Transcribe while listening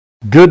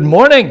Good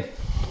morning.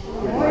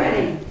 Good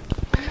morning.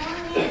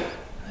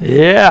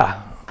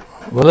 Yeah.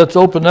 Well, let's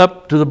open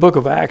up to the book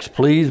of Acts,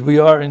 please. We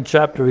are in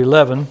chapter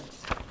 11.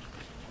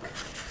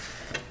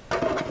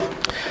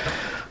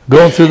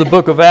 Going through the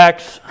book of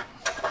Acts.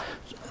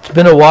 It's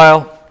been a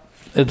while.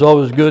 It's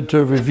always good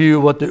to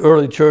review what the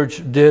early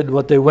church did,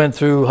 what they went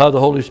through, how the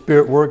Holy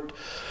Spirit worked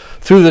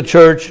through the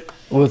church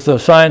with the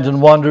signs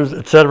and wonders,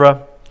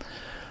 etc.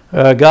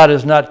 God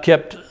has not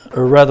kept,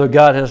 or rather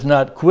God has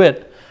not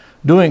quit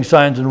doing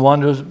signs and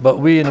wonders, but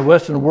we in the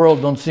Western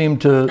world don't seem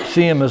to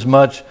see him as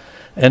much,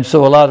 and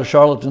so a lot of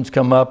charlatans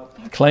come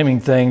up claiming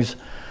things,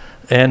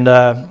 and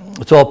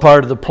it's all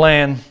part of the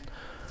plan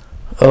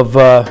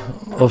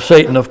of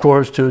Satan, of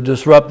course, to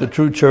disrupt the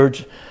true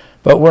church,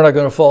 but we're not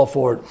going to fall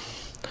for it.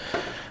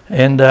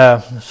 And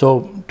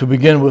so to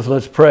begin with,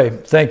 let's pray.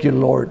 Thank you,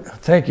 Lord.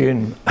 Thank you,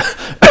 in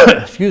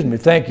excuse me,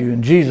 thank you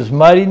in Jesus'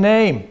 mighty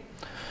name.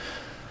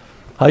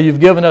 How you've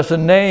given us a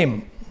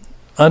name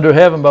under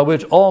heaven by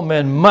which all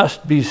men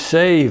must be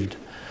saved.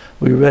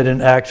 We read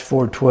in Acts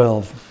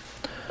 4:12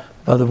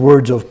 by the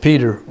words of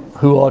Peter,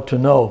 who ought to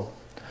know.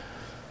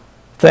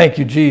 Thank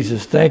you,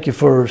 Jesus. Thank you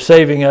for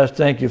saving us.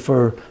 Thank you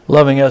for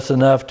loving us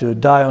enough to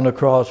die on the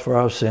cross for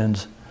our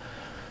sins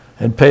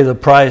and pay the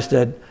price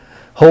that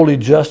holy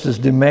justice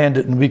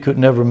demanded and we could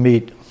never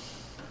meet.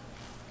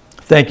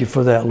 Thank you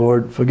for that,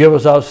 Lord. Forgive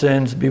us our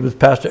sins. Be with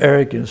Pastor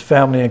Eric and his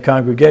family and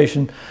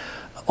congregation.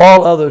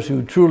 All others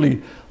who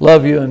truly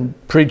love you and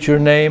preach your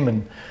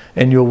name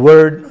and your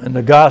word and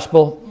the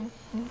gospel.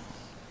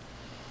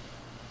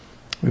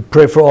 We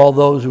pray for all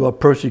those who are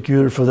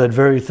persecuted for that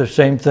very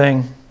same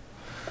thing.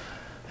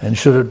 And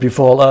should it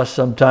befall us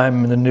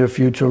sometime in the near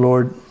future,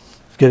 Lord,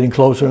 it's getting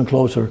closer and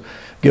closer.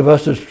 Give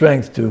us the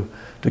strength to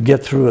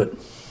get through it,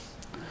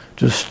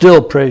 to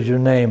still praise your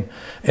name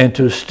and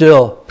to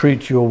still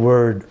preach your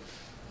word,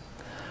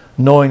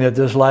 knowing that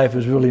this life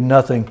is really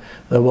nothing,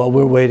 that what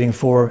we're waiting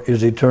for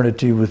is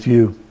eternity with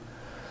you.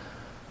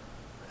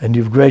 And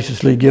you've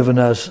graciously given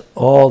us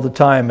all the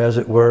time, as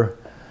it were,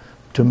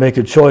 to make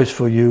a choice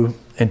for you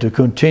and to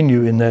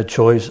continue in that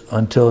choice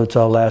until it's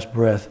our last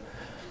breath.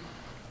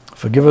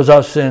 Forgive us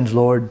our sins,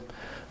 Lord.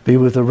 Be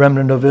with the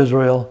remnant of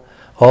Israel,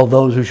 all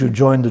those who should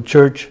join the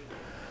church,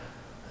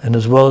 and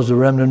as well as the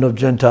remnant of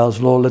Gentiles,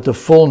 Lord, let the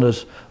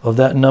fullness of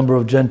that number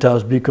of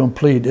Gentiles be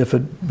complete, if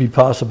it be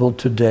possible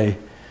today.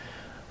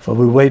 For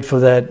we wait for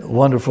that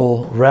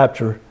wonderful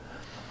rapture,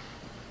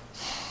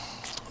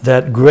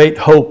 that great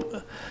hope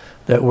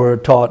that we're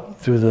taught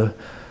through the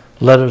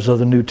letters of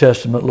the New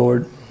Testament,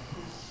 Lord,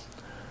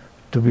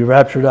 to be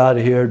raptured out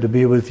of here, to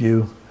be with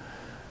you.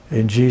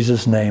 In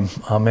Jesus' name,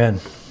 amen.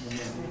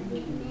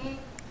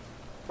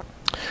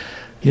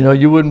 You know,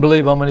 you wouldn't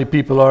believe how many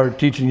people are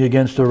teaching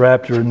against the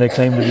rapture, and they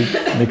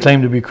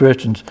claim to be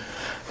Christians.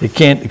 They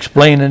can't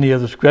explain any of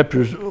the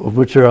scriptures, of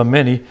which there are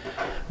many,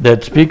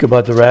 that speak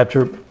about the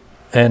rapture.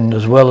 And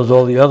as well as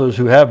all the others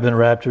who have been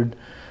raptured,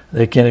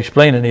 they can't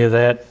explain any of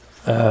that,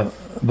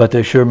 but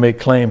they sure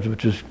make claims,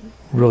 which is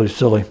really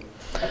silly.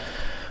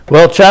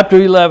 Well, chapter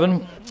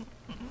 11,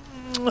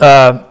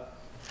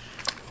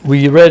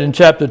 we read in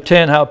chapter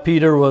 10 how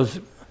Peter was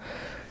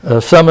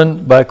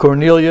summoned by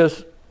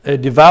Cornelius, a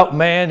devout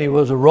man. He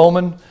was a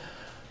Roman,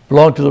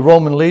 belonged to the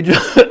Roman Legion,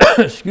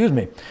 excuse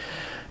me.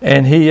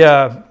 And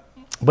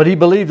but he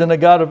believed in the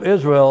God of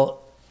Israel.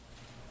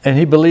 And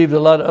he believed a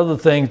lot of other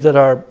things that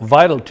are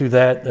vital to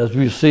that, as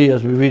we see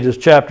as we read this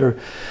chapter.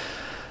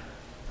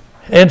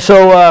 And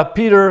so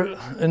Peter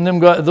and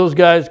those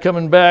guys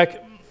coming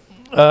back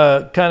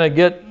kind of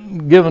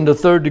get given the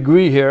third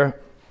degree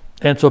here.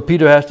 And so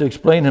Peter has to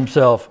explain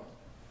himself.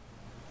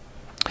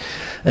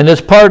 And as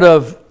part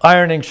of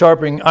ironing,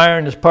 sharpening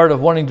iron, as part of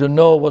wanting to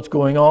know what's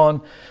going on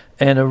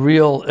and a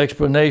real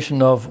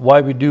explanation of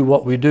why we do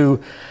what we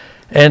do.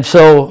 And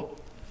so...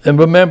 And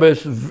remember,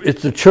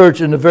 it's the church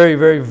in the very,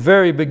 very,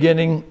 very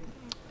beginning,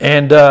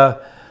 and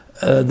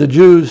the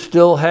Jews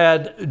still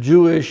had a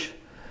Jewish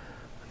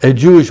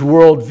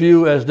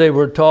worldview as they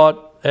were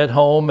taught at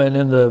home and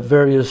in the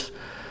various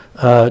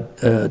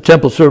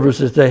temple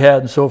services they had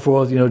and so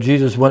forth. You know,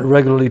 Jesus went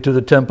regularly to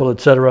the temple,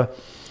 etc.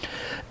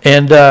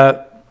 And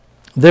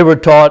they were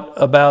taught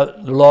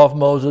about the law of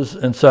Moses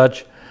and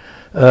such.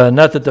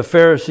 Not that the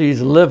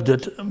Pharisees lived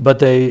it, but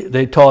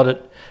they taught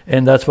it.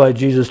 And that's why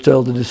Jesus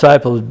told the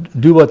disciples,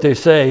 do what they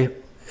say,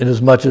 in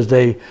as much as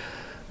they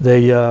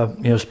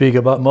speak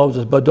about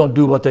Moses, but don't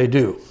do what they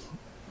do,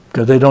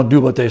 because they don't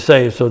do what they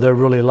say, so they're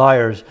really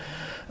liars.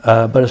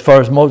 But as far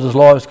as Moses'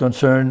 law is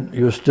concerned,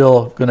 you're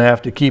still going to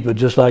have to keep it,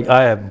 just like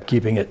I am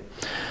keeping it.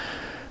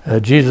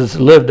 Jesus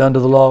lived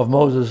under the law of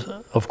Moses,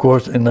 of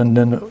course, and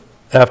then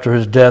after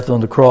his death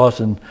on the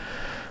cross and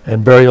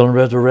burial and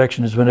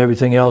resurrection is when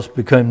everything else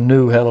became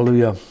new.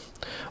 Hallelujah.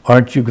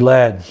 Aren't you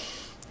glad?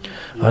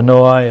 I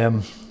know I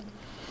am.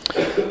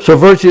 So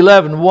verse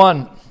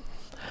 11:1.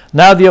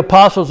 Now the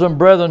apostles and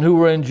brethren who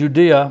were in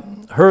Judea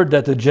heard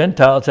that the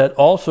Gentiles had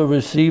also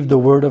received the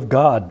word of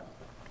God.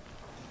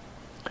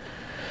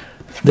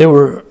 They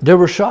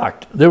were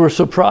shocked. They were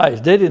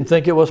surprised. They didn't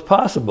think it was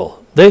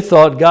possible. They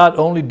thought God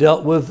only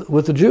dealt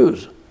with the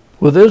Jews.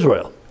 with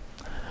Israel.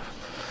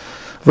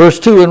 Verse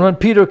 2, and when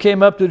Peter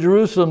came up to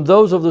Jerusalem,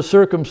 those of the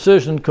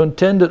circumcision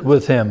contended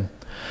with him.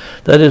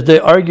 That is, they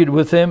argued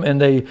with him, and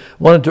they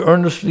wanted to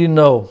earnestly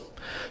know,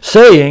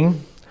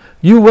 saying,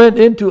 you went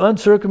into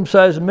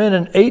uncircumcised men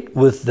and ate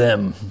with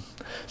them.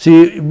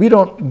 See, we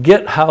don't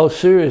get how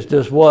serious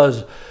this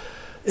was.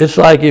 It's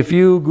like if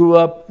you grew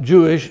up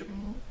Jewish,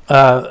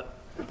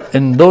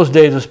 in those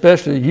days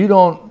especially, you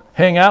don't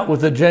hang out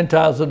with the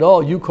Gentiles at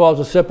all. You cause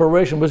a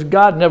separation, which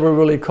God never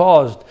really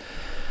caused.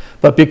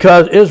 But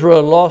because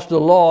Israel lost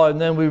the law,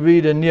 and then we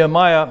read in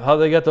Nehemiah how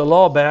they got the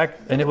law back,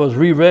 and it was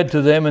reread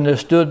to them, and they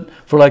stood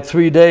for like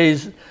 3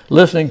 days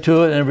listening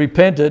to it and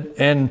repented,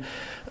 and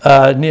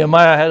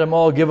Nehemiah had them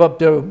all give up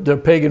their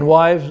pagan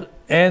wives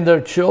and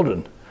their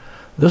children.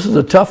 This is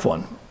a tough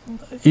one.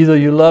 Either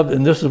you love,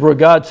 and this is where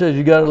God says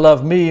you got to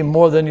love me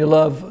more than you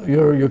love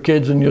your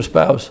kids and your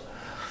spouse.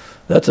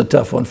 That's a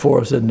tough one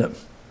for us, isn't it?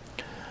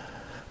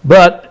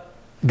 But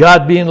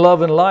God being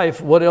love and life,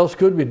 what else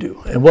could we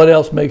do? And what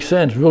else makes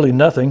sense? Really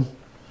nothing.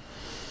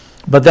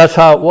 But that's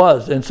how it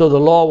was. And so the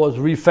law was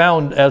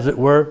refound, as it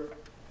were,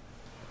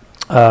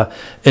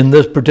 in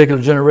this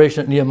particular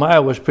generation that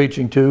Nehemiah was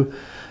preaching to.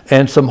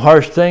 And some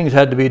harsh things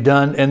had to be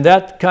done. And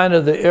that's kind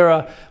of the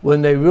era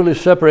when they really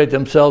separate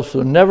themselves,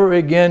 so never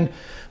again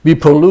be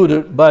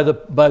polluted by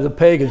the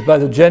pagans, by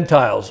the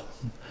Gentiles.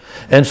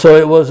 And so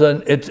it was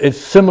it's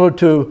similar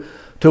to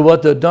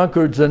what the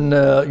Dunkards and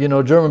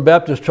German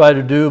Baptists try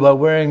to do by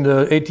wearing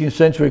the 18th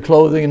century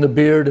clothing and the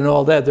beard and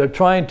all that. They're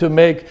trying to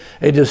make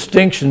a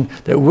distinction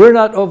that we're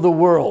not of the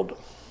world.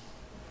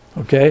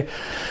 Okay?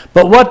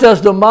 But what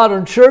does the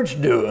modern church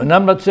do? And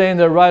I'm not saying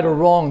they're right or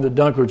wrong, the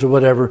Dunkards or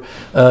whatever.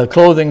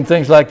 Clothing,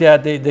 things like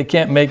that, they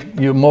can't make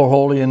you more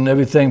holy and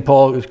everything.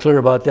 Paul is clear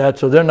about that.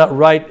 So they're not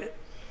right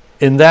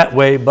in that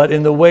way, but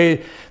in the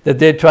way that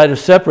they try to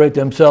separate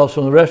themselves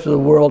from the rest of the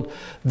world,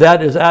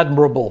 that is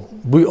admirable.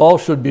 We all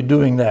should be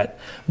doing that.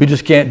 We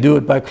just can't do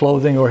it by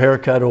clothing or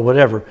haircut or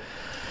whatever.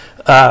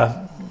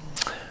 And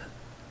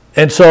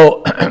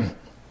so,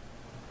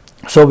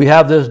 so we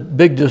have this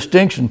big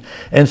distinction.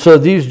 And so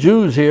these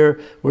Jews here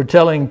were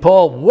telling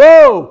Paul,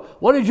 whoa,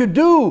 what did you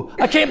do?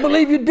 I can't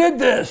believe you did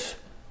this.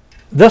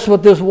 That's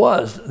what this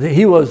was.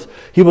 He was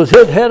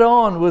hit head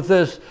on with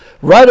this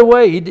right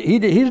away.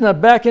 He's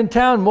not back in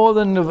town more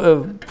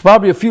than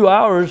probably a few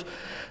hours,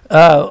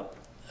 a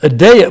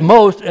day at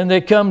most, and they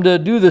come to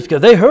do this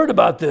because they heard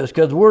about this,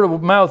 because word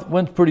of mouth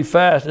went pretty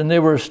fast, and they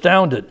were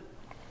astounded.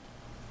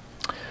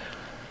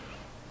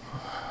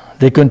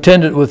 They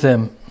contended with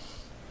him.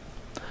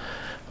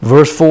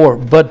 Verse 4,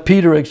 but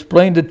Peter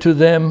explained it to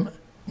them,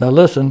 now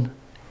listen,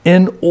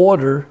 in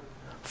order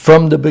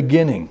from the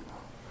beginning.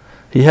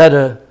 He had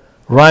a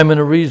rhyme and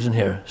a reason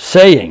here,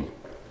 saying,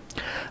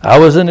 I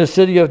was in the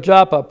city of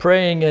Joppa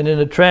praying, and in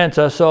a trance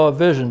I saw a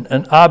vision,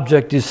 an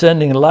object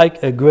descending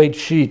like a great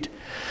sheet,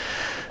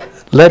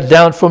 let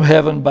down from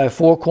heaven by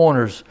 4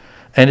 corners,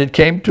 and it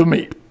came to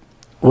me.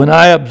 When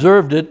I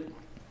observed it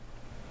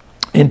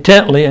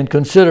intently and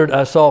considered,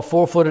 I saw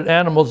 4-footed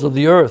animals of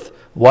the earth,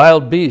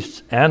 wild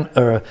beasts, and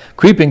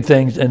creeping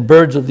things, and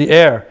birds of the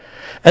air.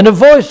 And a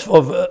voice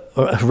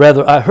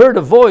I heard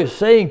a voice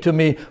saying to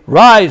me,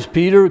 rise,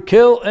 Peter,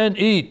 kill and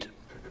eat.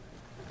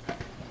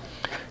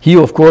 He,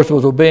 of course,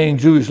 was obeying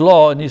Jewish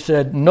law, and he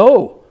said,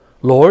 no,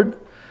 Lord,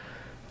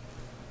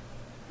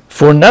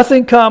 for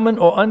nothing common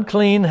or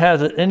unclean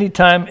has at any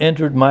time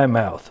entered my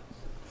mouth.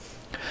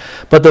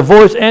 But the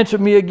voice answered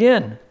me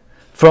again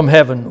from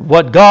heaven,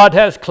 what God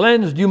has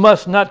cleansed you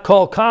must not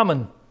call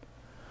common.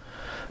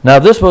 Now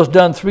this was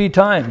done 3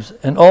 times,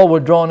 and all were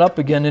drawn up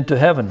again into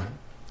heaven.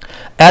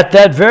 At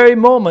that very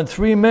moment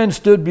 3 men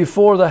stood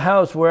before the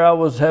house where I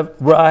was,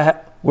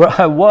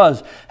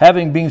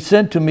 having been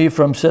sent to me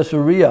from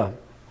Caesarea.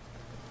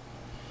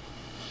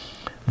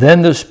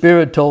 Then the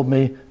Spirit told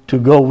me to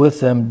go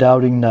with them,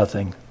 doubting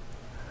nothing.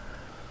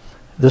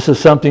 This is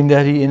something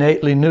that he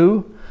innately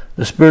knew.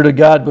 The Spirit of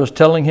God was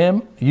telling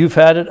him, you've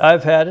had it,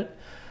 I've had it.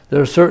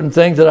 There are certain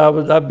things that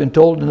I've been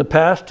told in the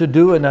past to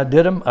do, and I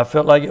did them. I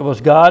felt like it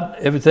was God.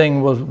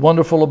 Everything was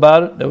wonderful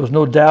about it. There was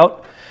no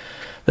doubt.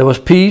 There was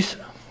peace.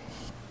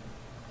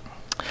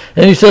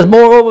 And he says,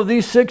 moreover,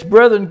 these 6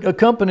 brethren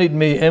accompanied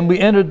me, and we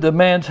entered the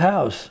man's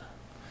house.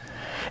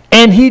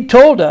 And he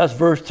told us,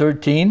 verse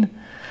 13,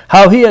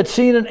 how he had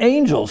seen an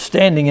angel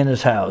standing in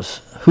his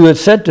house, who had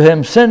said to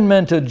him, send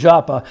men to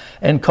Joppa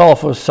and call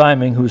for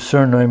Simon, whose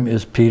surname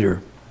is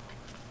Peter,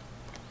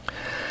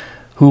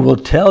 who will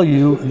tell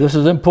you, this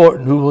is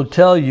important, who will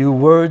tell you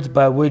words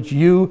by which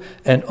you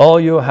and all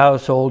your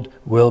household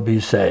will be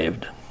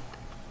saved.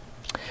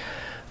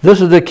 This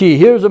is the key.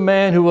 Here's a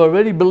man who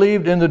already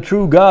believed in the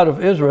true God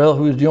of Israel,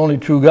 who is the only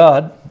true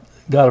God,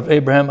 God of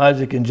Abraham,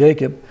 Isaac, and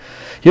Jacob.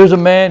 Here's a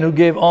man who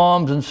gave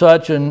alms and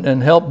such,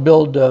 and helped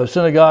build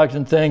synagogues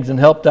and things, and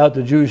helped out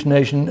the Jewish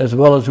nation as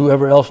well as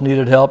whoever else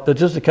needed help. That's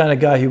just the kind of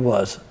guy he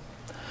was.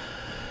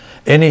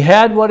 And he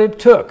had what it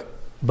took,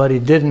 but he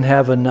didn't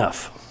have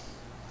enough.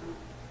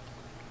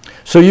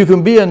 So you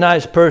can be a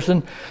nice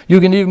person. You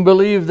can even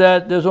believe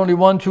that there's only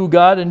one true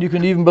God, and you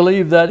can even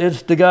believe that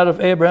it's the God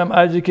of Abraham,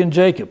 Isaac, and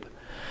Jacob.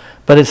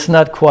 But it's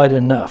not quite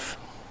enough,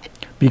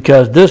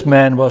 because this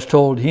man was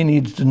told he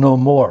needs to know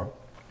more.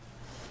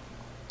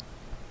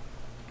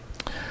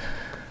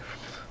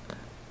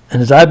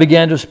 And as I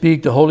began to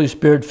speak, the Holy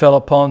Spirit fell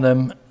upon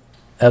them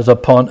as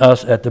upon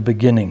us at the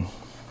beginning.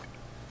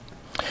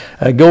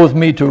 Go with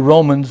me to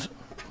Romans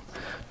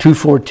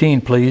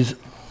 2:14, please.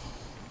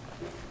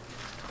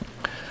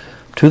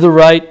 To the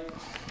right,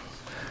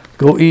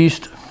 go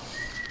east.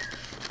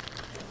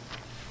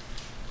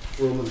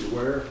 Romans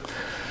where?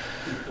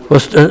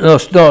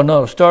 Well,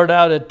 no, start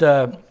out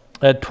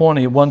at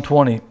 20,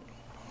 120.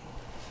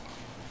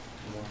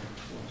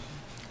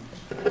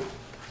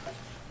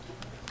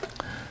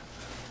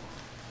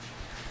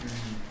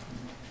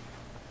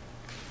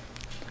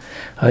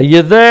 Are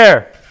you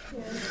there?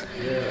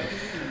 Yes.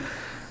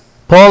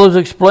 Paul is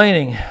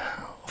explaining,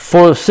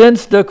 for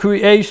since the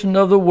creation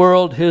of the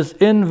world, his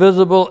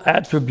invisible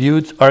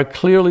attributes are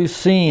clearly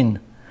seen.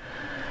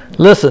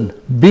 Listen,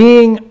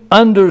 being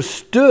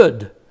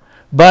understood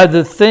by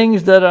the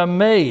things that are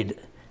made,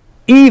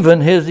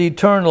 even his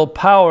eternal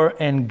power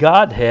and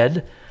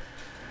Godhead,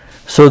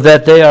 so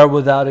that they are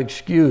without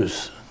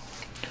excuse.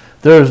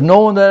 There is no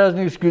one that has an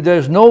excuse.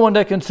 There's no one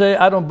that can say,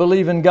 I don't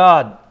believe in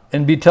God,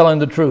 and be telling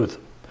the truth.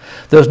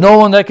 There's no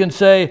one that can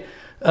say,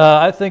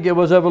 I think it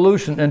was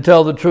evolution, and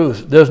tell the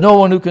truth. There's no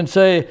one who can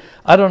say,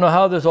 I don't know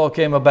how this all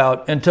came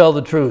about, and tell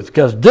the truth.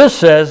 Because this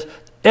says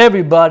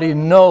everybody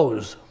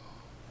knows.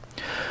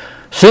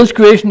 Since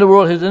creation of the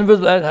world, his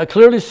invisible are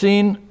clearly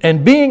seen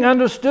and being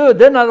understood.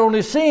 They're not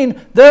only seen,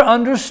 they're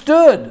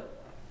understood.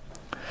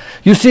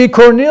 You see,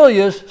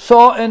 Cornelius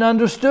saw and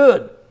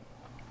understood.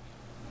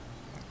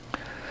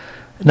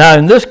 Now,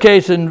 in this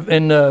case,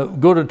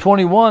 go to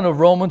 21 of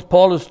Romans,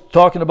 Paul is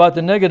talking about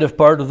the negative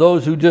part of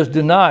those who just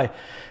deny.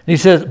 He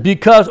says,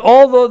 because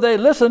although they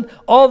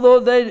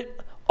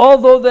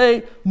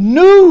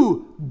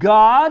knew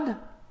God,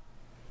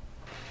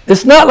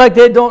 it's not like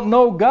they don't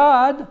know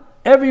God.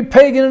 Every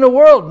pagan in the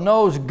world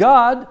knows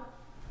God.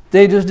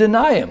 They just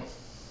deny him.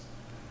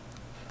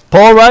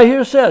 Paul right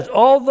here says,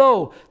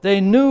 although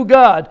they knew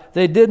God,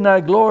 they did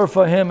not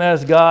glorify him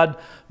as God,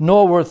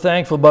 nor were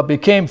thankful, but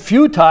became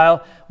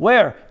futile.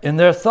 Where? In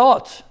their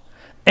thoughts.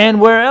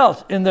 And where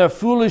else? In their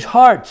foolish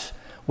hearts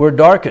were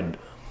darkened.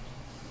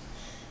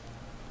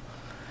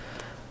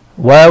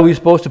 Why are we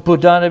supposed to put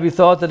down every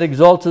thought that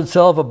exalts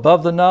itself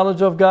above the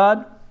knowledge of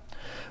God?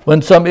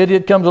 When some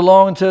idiot comes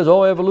along and says,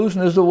 oh,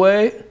 evolution is the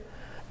way,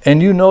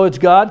 and you know it's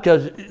God,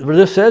 because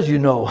this says you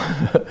know.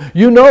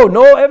 You know.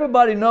 No,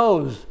 everybody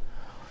knows.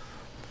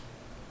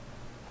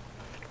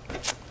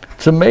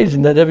 It's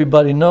amazing that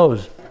everybody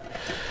knows.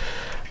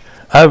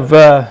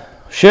 I've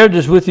shared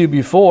this with you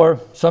before.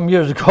 Some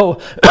years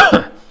ago,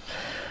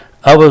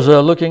 I was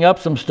looking up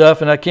some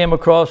stuff, and I came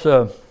across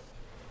a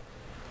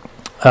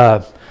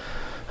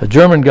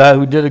German guy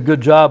who did a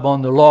good job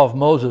on the law of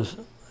Moses.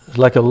 It's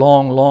like a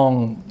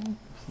long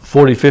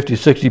 40, 50,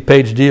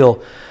 60-page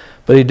deal.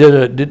 But he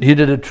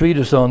did a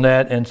treatise on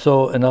that, and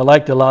I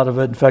liked a lot of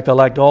it. In fact, I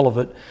liked all of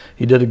it.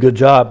 He did a good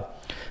job.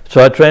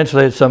 So I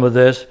translated some of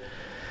this.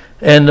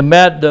 And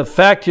the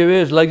fact here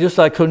is, just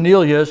like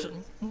Cornelius,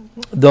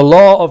 the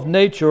law of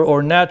nature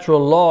or natural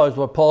law is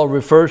what Paul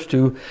refers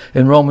to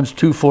in Romans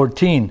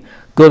 2:14.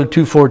 Go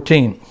to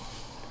 2:14.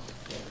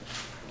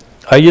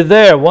 Are you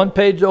there? One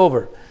page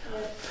over.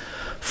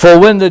 For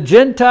when the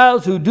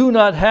Gentiles who do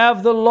not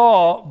have the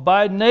law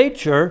by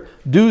nature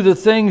do the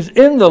things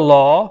in the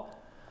law,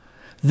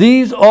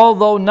 these,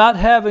 although not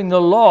having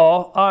the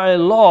law, are a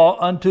law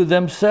unto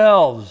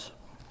themselves,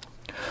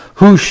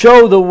 who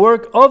show the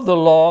work of the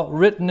law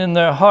written in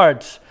their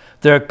hearts,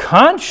 their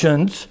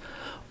conscience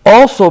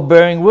also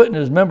bearing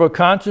witness. Remember,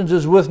 conscience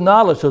is with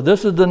knowledge. So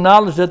this is the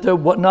knowledge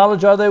what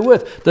knowledge are they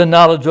with? The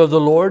knowledge of the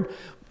Lord,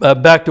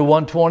 back to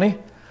 120,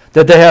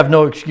 that they have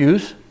no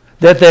excuse,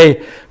 that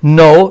they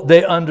know,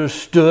 they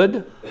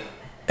understood.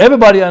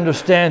 Everybody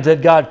understands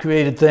that God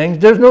created things.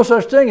 There's no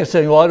such thing as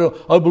saying, well,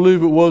 I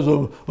believe it was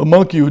a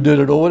monkey who did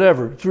it or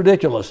whatever. It's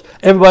ridiculous.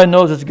 Everybody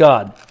knows it's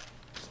God.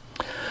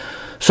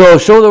 So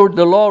show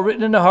the law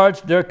written in their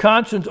hearts, their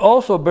conscience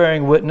also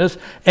bearing witness,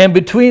 and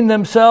between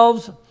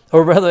themselves,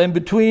 or rather in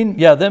between,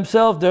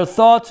 themselves, their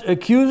thoughts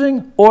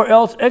accusing or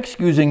else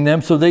excusing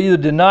them. So they either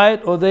deny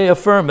it or they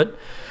affirm it.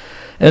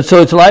 And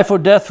so it's life or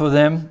death for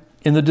them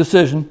in the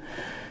decision.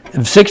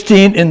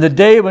 16, in the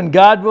day when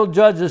God will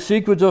judge the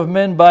secrets of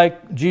men by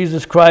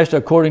Jesus Christ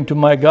according to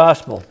my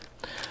gospel.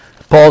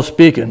 Paul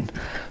speaking.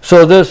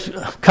 So this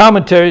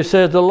commentary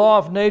says the law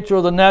of nature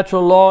or the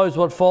natural law is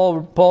what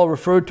Paul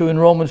referred to in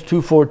Romans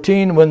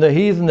 2:14, when the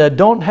heathen that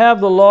don't have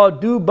the law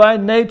do by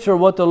nature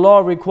what the law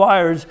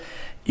requires,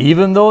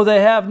 even though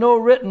they have no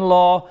written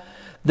law,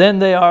 then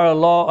they are a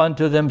law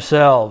unto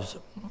themselves.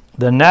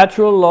 The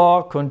natural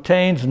law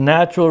contains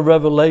natural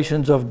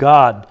revelations of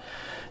God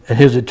and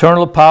his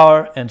eternal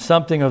power and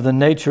something of the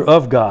nature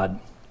of God.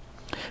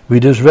 We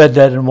just read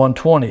that in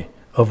 120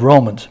 of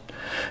Romans.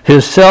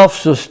 His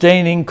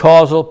self-sustaining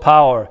causal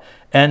power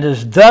and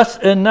is thus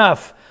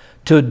enough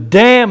to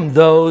damn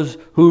those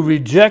who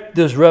reject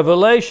this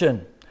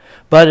revelation.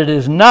 But it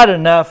is not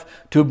enough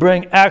to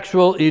bring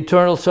actual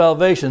eternal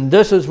salvation.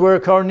 This is where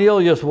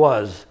Cornelius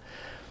was.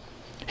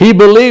 He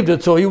believed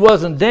it, so he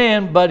wasn't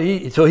damned, but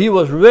he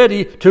was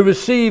ready to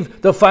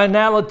receive the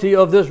finality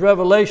of this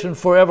revelation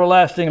for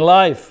everlasting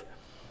life.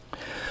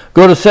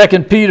 Go to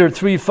 2 Peter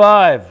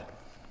 3:5.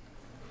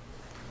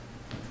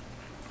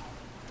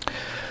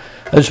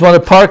 I just want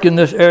to park in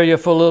this area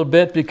for a little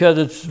bit because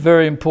it's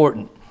very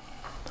important.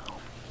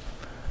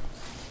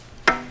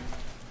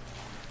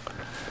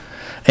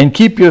 And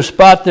keep your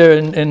spot there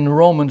in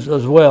Romans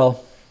as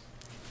well,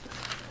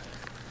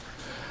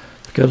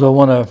 because I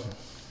want to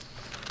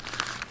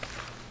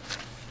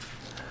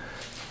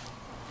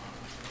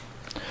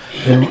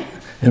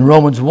in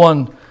Romans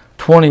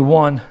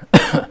 1:21,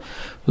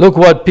 look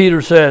what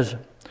Peter says.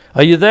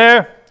 Are you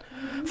there?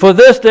 For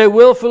this they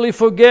willfully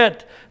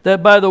forget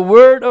that by the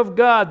word of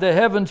God the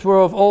heavens were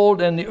of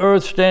old, and the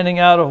earth standing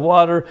out of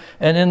water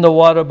and in the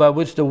water, by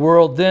which the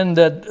world then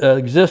that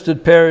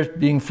existed perished,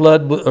 being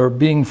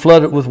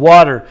flooded with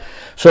water.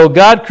 So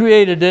God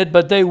created it,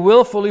 but they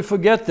willfully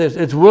forget this.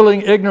 It's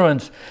willing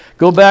ignorance.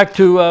 Go back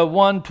to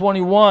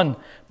 1:21.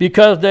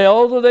 Because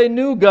although they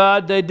knew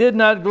God, they did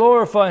not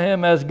glorify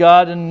him as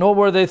God, and nor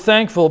were they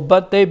thankful,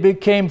 but they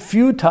became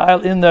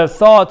futile in their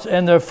thoughts,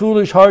 and their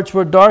foolish hearts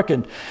were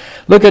darkened.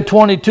 Look at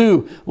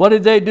 22. What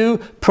did they do?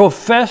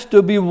 Profess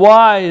to be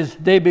wise,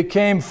 they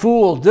became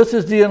fools. This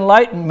is the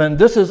Enlightenment.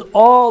 This is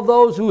all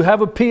those who have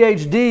a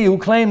PhD, who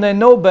claim they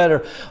know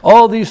better.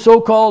 All these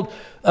so-called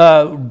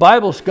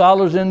Bible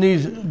scholars in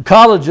these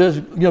colleges,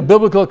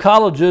 biblical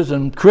colleges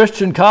and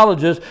Christian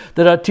colleges,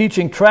 that are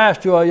teaching trash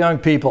to our young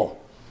people.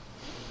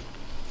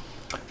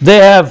 They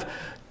have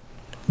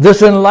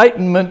this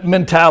Enlightenment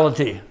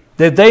mentality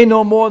that they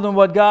know more than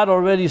what God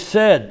already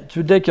said. It's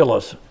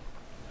ridiculous.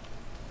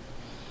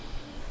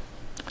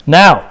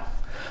 Now,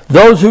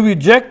 those who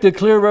reject the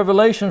clear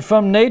revelation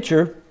from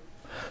nature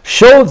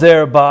show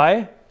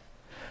thereby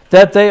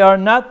that they are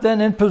not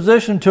then in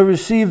position to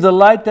receive the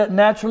light that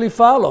naturally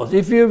follows.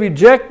 If you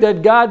reject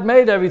that God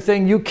made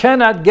everything, you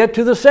cannot get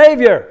to the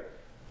Savior.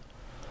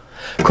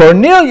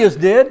 Cornelius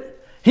did.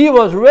 He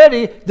was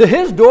ready.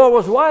 His door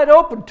was wide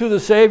open to the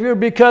Savior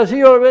because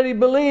he already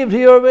believed,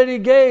 he already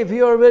gave,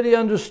 he already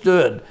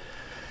understood.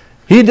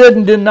 He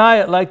didn't deny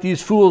it like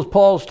these fools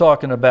Paul's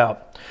talking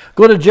about.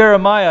 Go to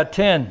Jeremiah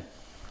 10.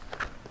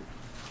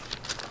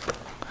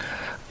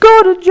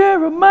 Go to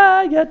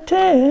Jeremiah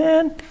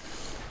 10.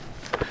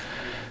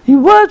 He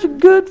was a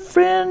good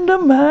friend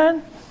of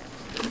mine.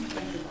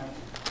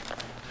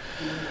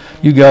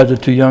 You guys are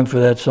too young for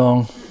that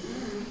song.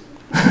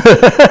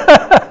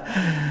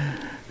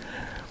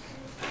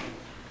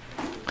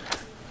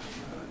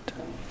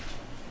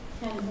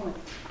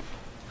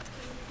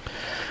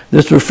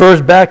 This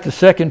refers back to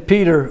 2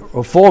 Peter,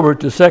 or forward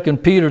to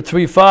 2 Peter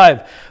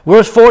 3:5.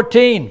 Verse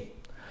 14.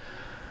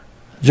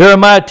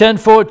 Jeremiah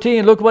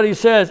 10:14. Look what he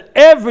says.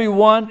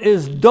 Everyone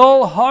is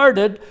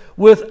dull-hearted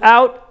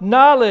without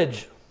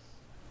knowledge.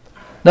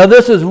 Now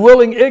this is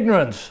willing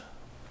ignorance.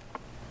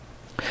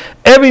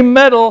 Every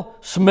metal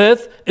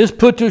smith is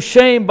put to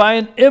shame by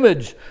an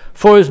image,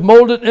 for his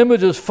molded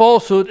image is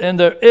falsehood, and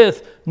there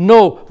is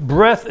no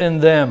breath in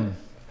them.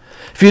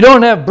 If you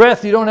don't have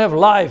breath, you don't have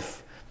life.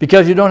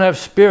 Because you don't have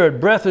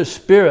spirit. Breath is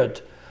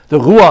spirit. The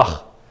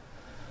Ruach.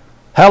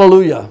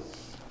 Hallelujah.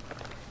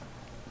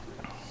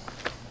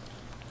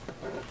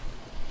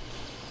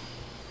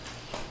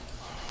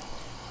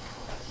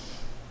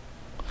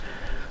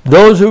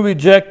 Those who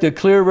reject the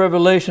clear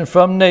revelation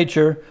from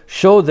nature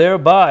show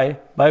thereby,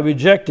 by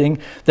rejecting,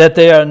 that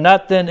they are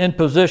not then in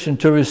position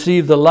to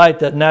receive the light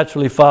that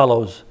naturally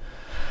follows.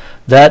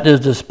 That is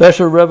the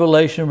special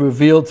revelation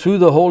revealed through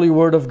the Holy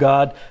Word of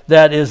God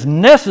that is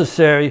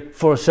necessary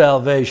for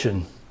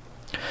salvation.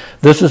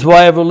 This is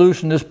why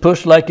evolution is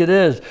pushed like it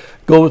is.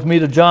 Go with me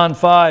to John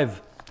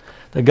 5.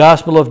 The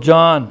Gospel of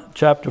John,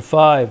 chapter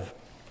 5.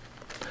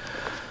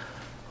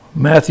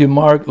 Matthew,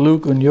 Mark,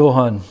 Luke, and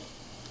Johann.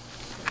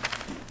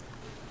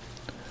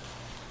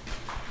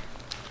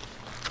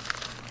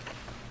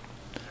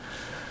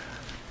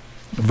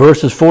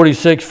 Verses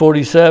 46,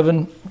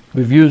 47.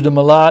 We've used them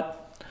a lot.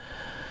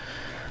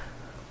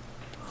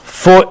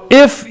 For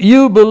if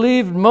you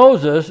believed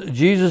Moses,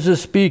 Jesus is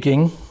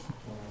speaking,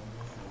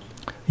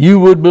 you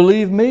would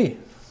believe me.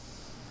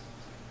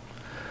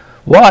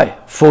 Why?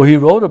 For he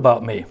wrote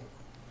about me.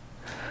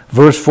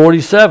 Verse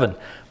 47.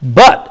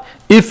 But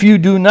if you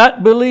do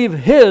not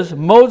believe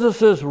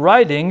Moses'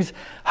 writings,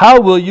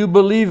 how will you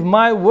believe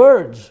my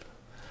words?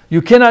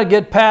 You cannot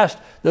get past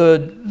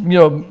the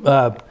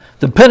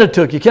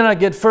Pentateuch. You cannot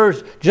get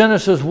first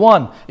Genesis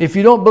 1. If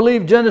you don't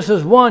believe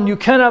Genesis 1, you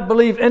cannot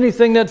believe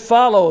anything that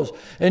follows.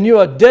 And you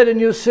are dead in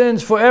your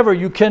sins forever.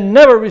 You can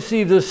never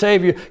receive the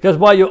Savior because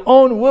by your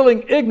own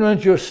willing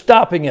ignorance, you're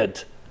stopping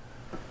it.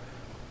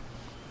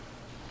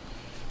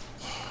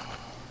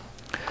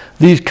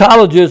 These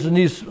colleges and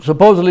these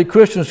supposedly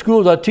Christian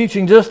schools are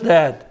teaching just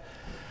that.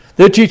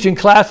 They're teaching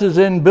classes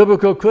in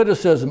biblical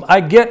criticism.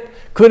 I get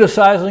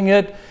criticizing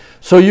it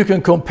so you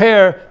can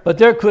compare, but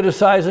they're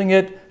criticizing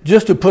it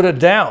just to put it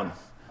down,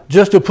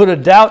 just to put a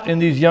doubt in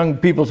these young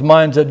people's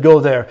minds that go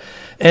there.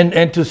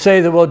 And to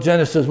say that, well,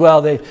 Genesis,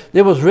 well,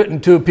 it was written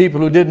to people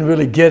who didn't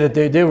really get it.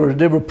 They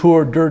were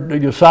poor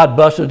dirt, sod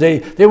busters.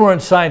 They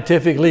weren't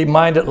scientifically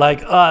minded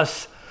like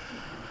us.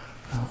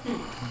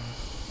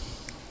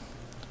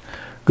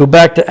 Go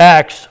back to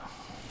Acts.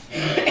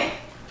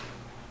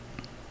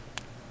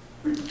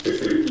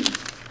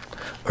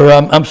 Or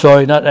I'm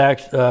sorry, not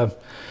Acts.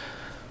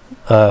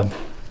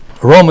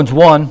 Romans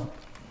 1.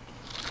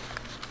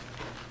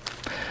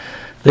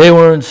 They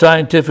weren't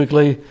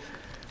scientifically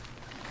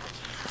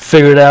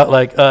figured out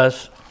like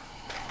us.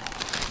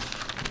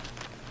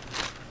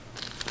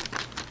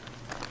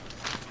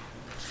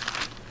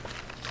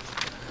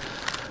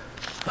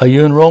 Are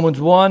you in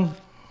Romans 1?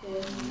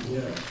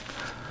 Yeah.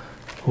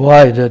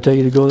 Why did I tell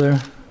you to go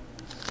there?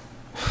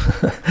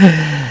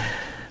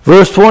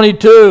 Verse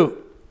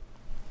 22.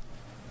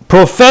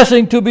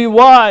 Professing to be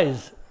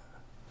wise.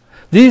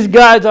 These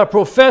guys are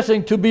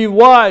professing to be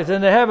wise,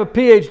 and they have a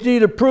PhD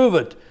to prove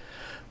it.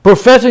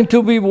 Professing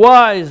to be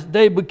wise,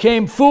 they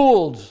became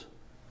fools.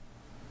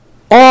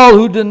 All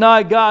who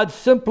deny God's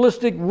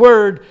simplistic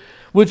word,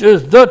 which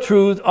is the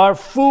truth, are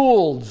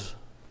fools.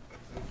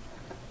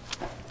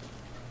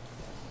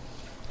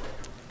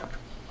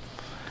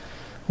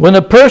 When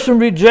a person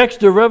rejects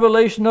the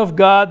revelation of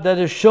God that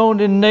is shown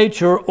in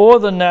nature or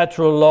the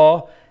natural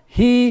law,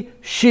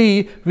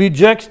 she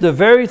rejects the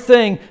very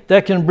thing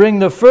that can bring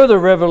the further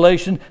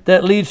revelation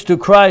that leads to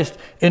Christ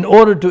in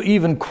order to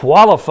even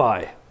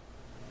qualify.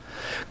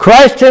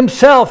 Christ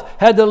himself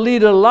had to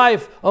lead a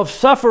life of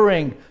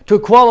suffering to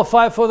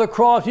qualify for the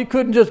cross. He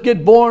couldn't just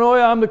get born, oh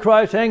yeah, I'm the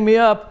Christ, hang me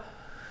up.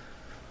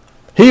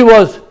 He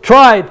was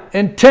tried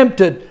and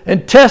tempted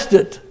and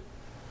tested.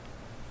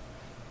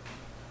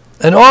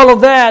 And all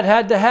of that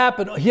had to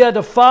happen. He had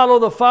to follow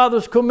the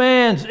Father's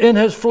commands in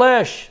his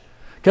flesh,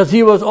 because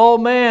he was all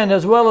man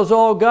as well as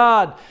all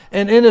God.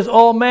 And in his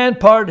all man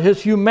part,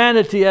 his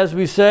humanity, as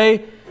we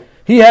say,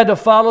 he had to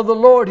follow the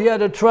Lord. He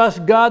had to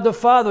trust God the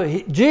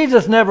Father.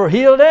 Jesus never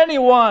healed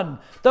anyone.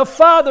 The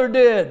Father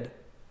did.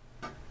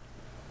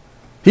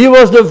 He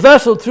was the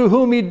vessel through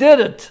whom he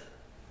did it.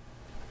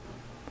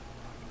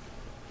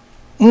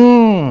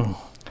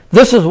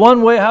 This is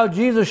one way how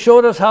Jesus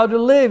showed us how to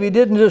live. He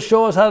didn't just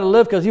show us how to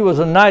live because he was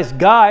a nice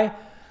guy.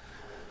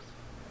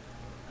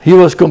 He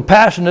was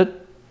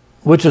compassionate,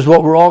 which is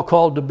what we're all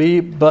called to be,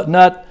 but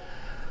not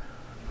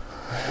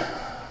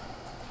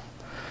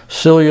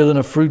sillier than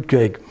a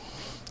fruitcake.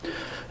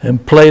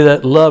 And play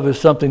that love is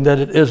something that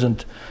it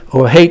isn't,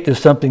 or hate is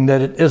something that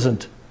it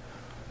isn't,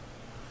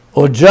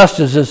 or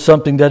justice is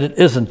something that it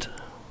isn't,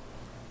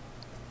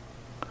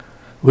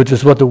 which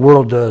is what the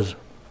world does,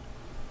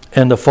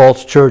 and the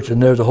false church,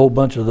 and there's a whole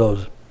bunch of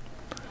those.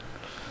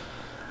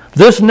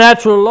 This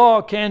natural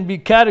law can be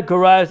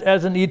categorized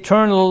as an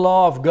eternal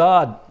law of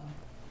God.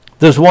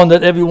 This one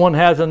that everyone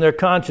has in their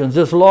conscience,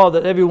 this law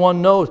that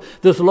everyone knows,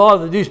 this law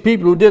that these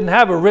people who didn't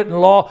have a written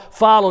law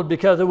followed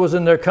because it was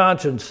in their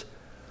conscience.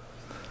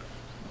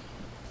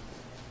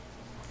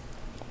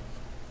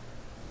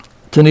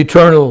 It's an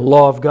eternal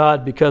law of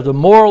God because the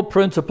moral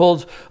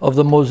principles of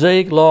the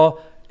Mosaic law,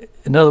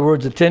 in other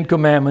words, the Ten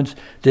Commandments,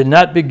 did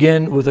not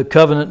begin with a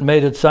covenant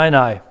made at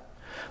Sinai.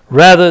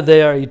 Rather,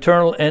 they are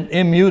eternal and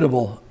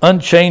immutable,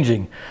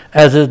 unchanging,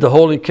 as is the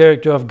holy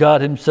character of God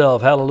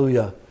himself.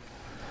 Hallelujah.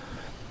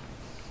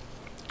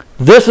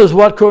 This is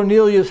what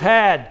Cornelius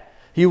had.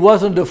 He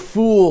wasn't a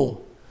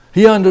fool.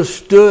 He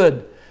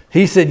understood.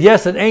 He said,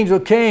 yes, an angel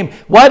came.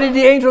 Why did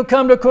the angel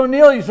come to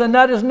Cornelius and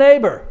not his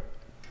neighbor?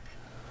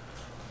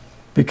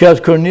 Because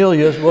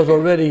Cornelius was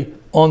already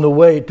on the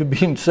way to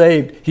being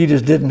saved. He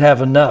just didn't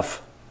have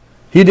enough.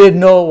 He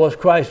didn't know it was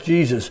Christ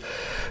Jesus.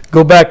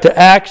 Go back to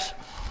Acts.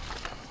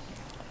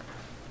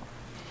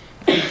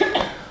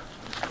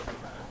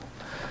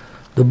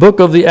 The book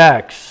of the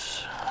Acts.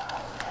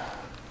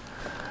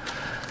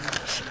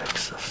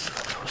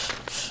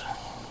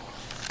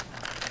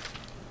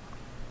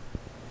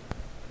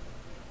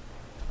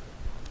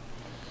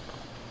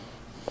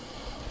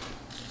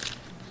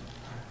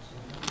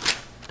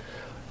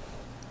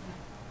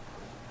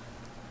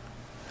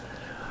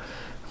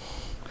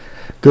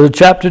 Go to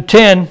chapter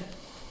 10.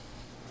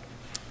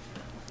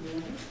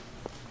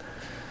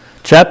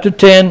 Chapter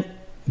 10,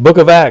 book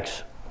of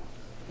Acts.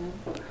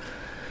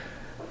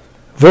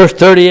 Verse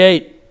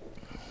 38.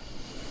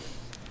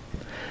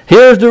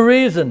 Here's the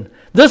reason.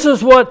 This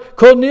is what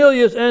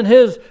Cornelius and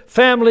his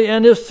family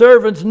and his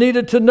servants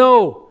needed to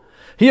know.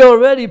 He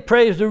already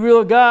praised the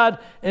real God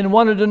and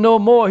wanted to know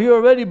more. He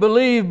already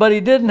believed, but he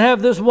didn't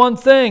have this one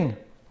thing.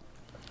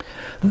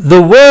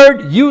 The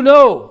word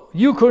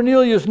you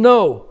Cornelius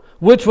know,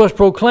 which was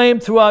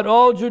proclaimed throughout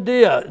all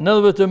Judea. In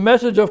other words, the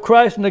message of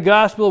Christ in the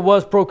gospel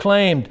was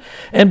proclaimed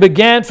and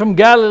began from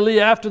Galilee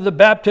after the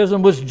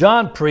baptism which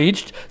John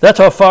preached. That's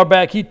how far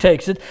back he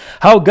takes it.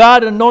 How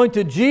God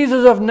anointed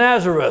Jesus of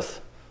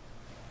Nazareth.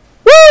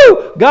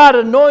 Woo! God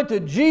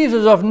anointed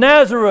Jesus of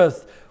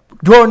Nazareth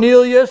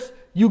Cornelius,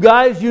 you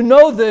guys, you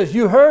know this,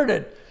 you heard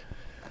it.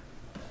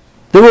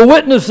 There were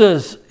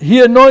witnesses.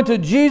 He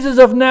anointed Jesus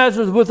of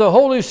Nazareth with the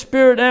Holy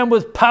Spirit and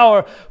with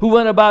power, who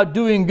went about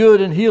doing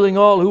good and healing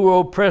all who were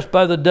oppressed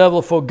by the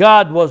devil, for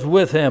God was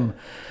with him.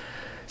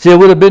 See, there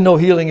would have been no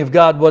healing if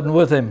God wasn't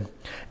with him.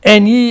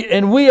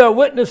 And we are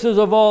witnesses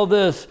of all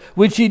this,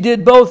 which he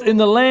did both in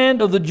the land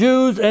of the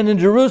Jews and in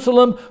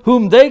Jerusalem,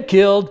 whom they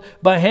killed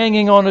by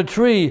hanging on a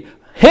tree.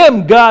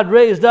 Him God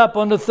raised up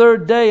on the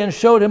third day and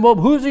showed him up.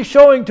 Who's he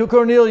showing to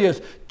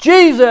Cornelius?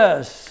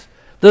 Jesus,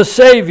 the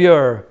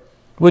Savior,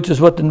 which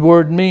is what the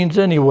word means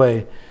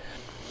anyway.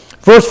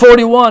 Verse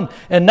 41,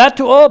 and not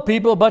to all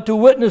people, but to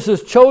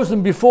witnesses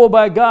chosen before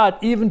by God,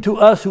 even to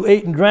us who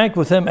ate and drank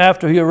with him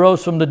after he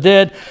arose from the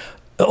dead.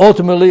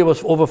 Ultimately, it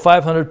was over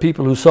 500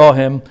 people who saw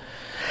him.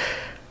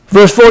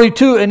 Verse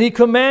 42, and he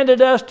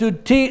commanded us to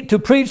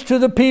preach to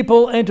the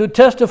people and to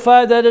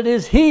testify that it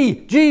is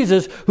he,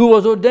 Jesus, who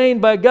was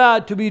ordained by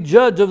God to be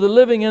judge of the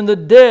living and the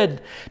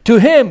dead. To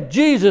him,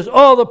 Jesus,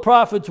 all the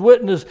prophets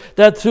witness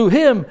that through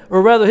him,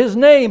 or rather his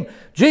name,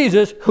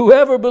 Jesus,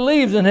 whoever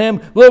believes in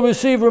him will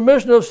receive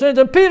remission of sins.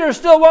 And Peter's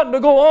still wanting to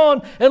go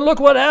on, and look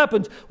what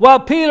happens. While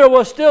Peter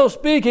was still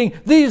speaking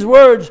these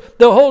words,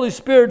 the Holy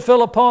Spirit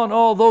fell upon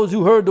all those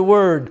who heard the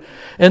word.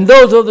 And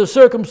those of the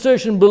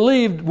circumcision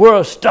believed were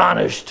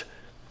astonished.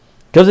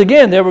 Because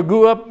again, they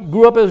grew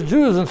up as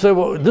Jews and said,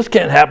 well, this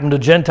can't happen to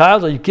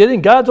Gentiles. Are you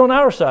kidding? God's on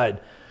our side.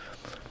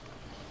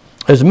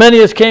 As many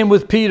as came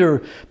with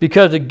Peter,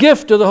 because the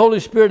gift of the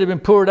Holy Spirit had been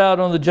poured out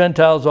on the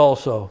Gentiles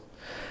also.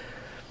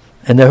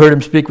 And they heard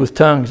him speak with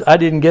tongues. I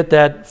didn't get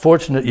that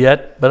fortunate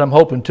yet, but I'm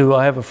hoping to.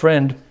 I have a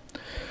friend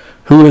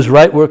who is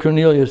right where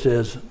Cornelius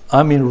is.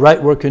 I mean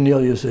right where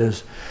Cornelius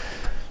is.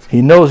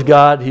 He knows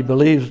God. He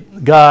believes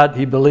God.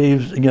 He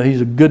believes,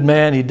 he's a good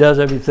man. He does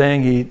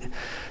everything.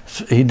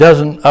 He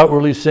doesn't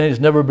outwardly sin. He's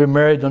never been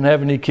married, don't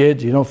have any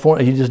kids. He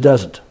just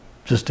doesn't.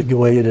 Just the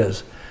way it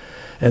is.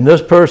 And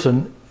this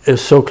person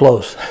is so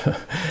close.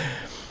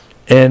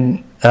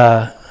 And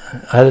I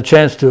had a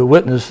chance to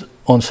witness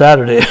on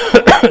Saturday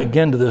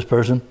again to this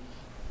person.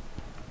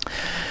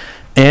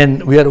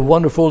 And we had a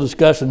wonderful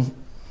discussion,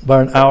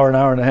 about an hour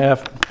and a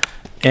half.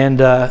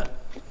 And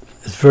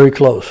it's very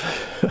close.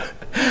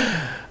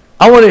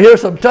 I want to hear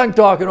some tongue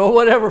talking or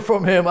whatever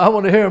from him. I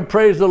want to hear him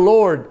praise the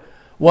Lord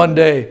one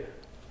day.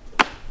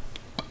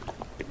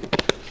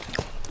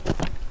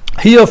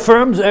 He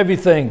affirms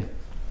everything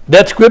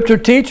that Scripture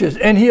teaches,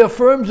 and he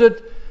affirms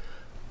it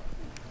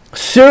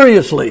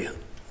seriously.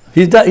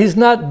 He's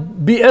not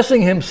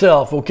BSing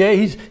himself, okay?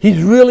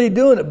 He's really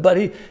doing it, but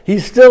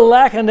he's still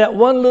lacking that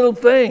one little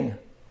thing.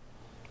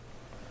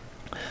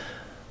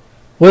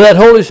 Where that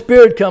Holy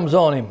Spirit comes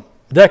on him,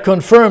 that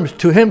confirms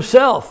to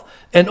himself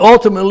and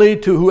ultimately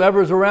to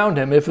whoever's around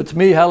him. If it's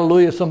me,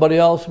 hallelujah, somebody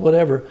else,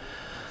 whatever.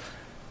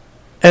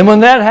 And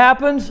when that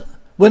happens,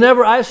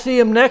 whenever I see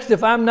him next,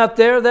 if I'm not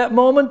there that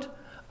moment,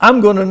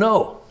 I'm going to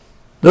know.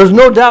 There's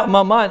no doubt in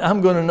my mind, I'm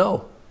going to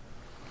know.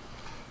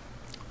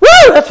 Woo!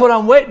 That's what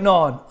I'm waiting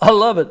on. I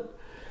love it.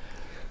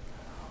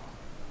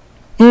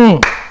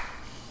 That's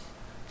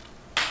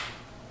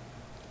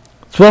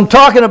what I'm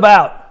talking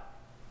about.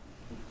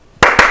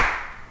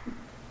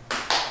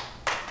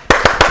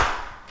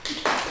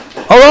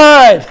 All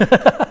right.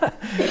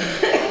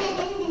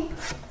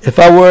 If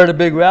I were at a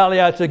big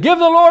rally, I'd say, give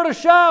the Lord a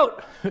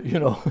shout.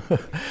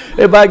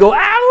 Everybody go,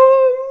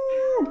 ow!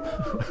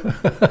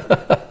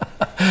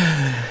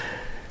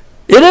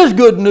 It is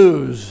good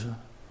news.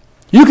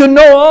 You can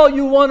know all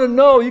you want to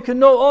know. You can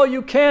know all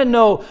you can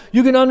know.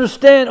 You can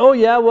understand, oh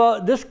yeah,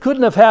 well, this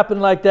couldn't have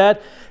happened like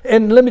that.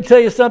 And let me tell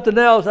you something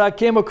else. I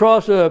came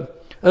across a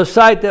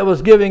site that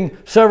was giving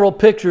several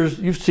pictures.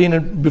 You've seen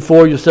it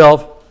before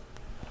yourself.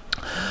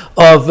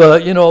 Of,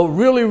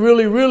 really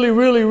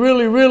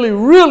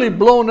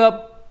blown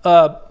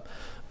up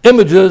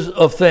images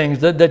of things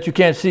that you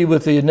can't see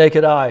with the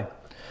naked eye.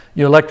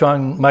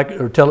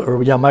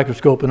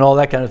 Microscope and all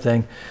that kind of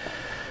thing.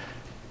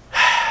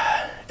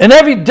 And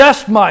every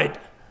dust mite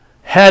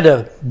had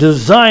a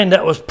design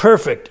that was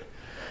perfect.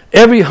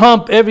 Every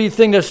hump,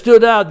 everything that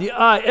stood out, the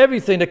eye,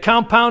 everything, the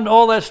compound,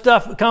 all that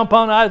stuff,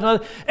 compound eyes, and all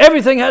that,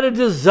 everything had a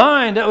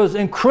design that was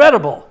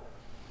incredible.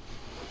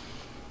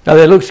 Now,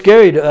 they look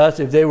scary to us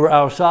if they were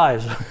our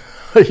size.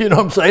 You know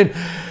what I'm saying?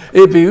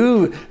 It'd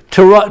be,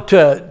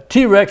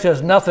 T-Rex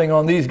has nothing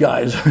on these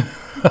guys.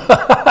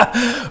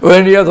 Or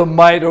any other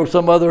mite or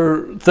some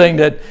other thing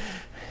that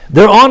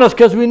they're on us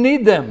because we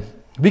need them.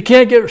 We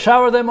can't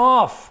shower them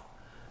off.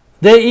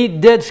 They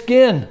eat dead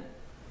skin.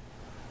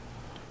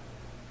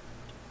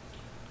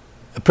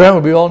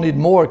 Apparently we all need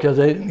more because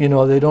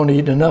they don't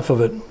eat enough of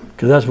it,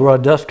 because that's where our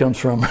dust comes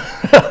from.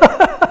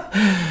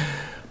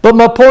 But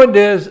my point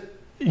is,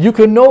 you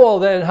can know all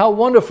that and how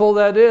wonderful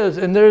that is,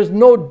 and there's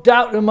no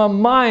doubt in my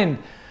mind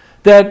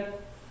that,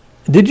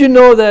 did you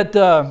know that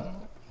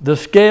the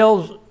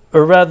scales,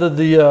 or rather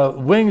the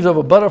wings of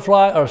a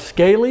butterfly are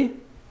scaly?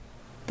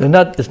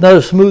 It's not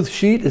a smooth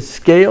sheet, it's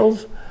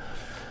scales.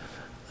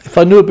 If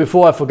I knew it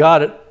before, I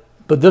forgot it,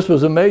 but this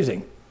was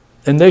amazing.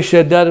 and they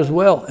shed that as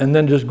well, and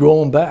then just grow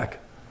them back.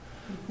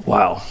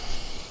 Wow.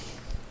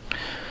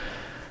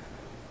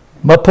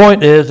 My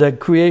point is that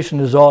creation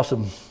is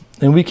awesome,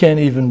 and we can't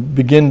even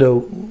begin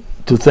to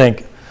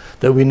think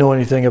that we know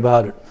anything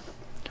about it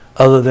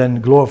other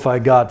than glorify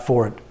God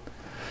for it.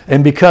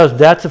 And because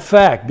that's a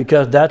fact,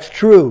 because that's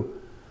true,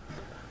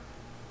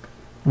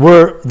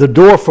 the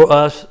door for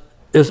us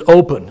is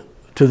open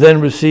to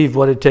then receive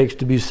what it takes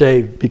to be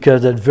saved,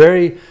 because that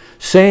very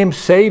same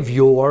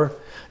Savior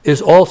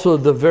is also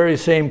the very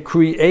same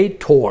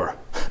Creator.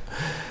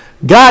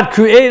 God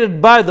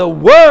created by the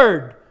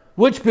Word,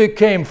 which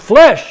became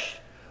flesh,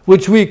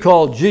 which we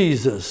call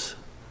Jesus.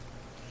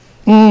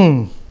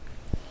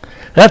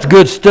 That's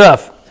good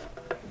stuff.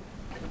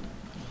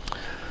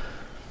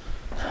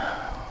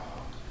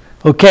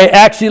 Okay,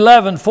 Acts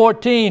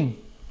 11:14.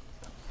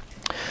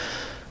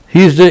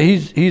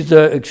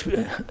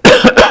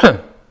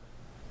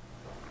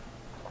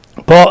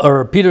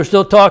 Peter's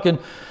still talking.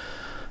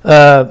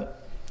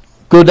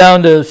 Go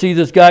down to see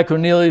this guy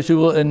Cornelius,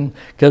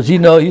 because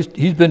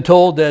he's been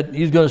told that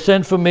he's going to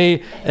send for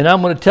me, and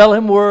I'm going to tell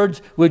him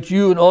words which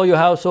you and all your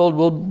household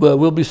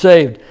will be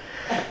saved.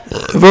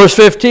 Verse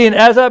 15,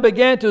 as I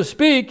began to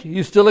speak,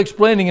 he's still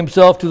explaining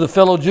himself to the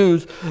fellow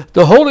Jews,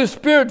 the Holy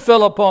Spirit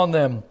fell upon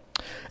them,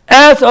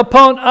 as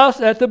upon us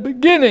at the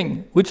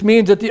beginning, which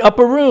means at the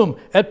upper room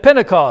at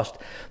Pentecost.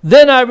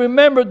 Then I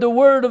remembered the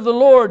word of the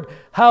Lord,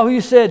 how he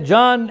said,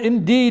 John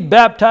indeed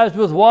baptized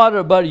with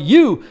water, but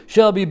you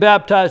shall be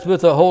baptized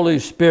with the Holy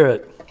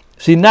Spirit.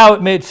 See, now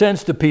it made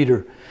sense to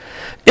Peter.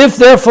 If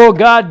therefore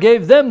God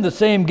gave them the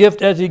same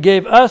gift as he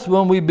gave us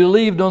when we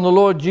believed on the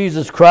Lord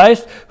Jesus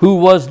Christ, who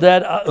was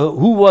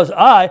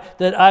I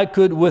that I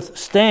could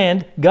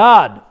withstand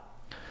God?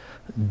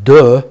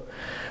 Duh.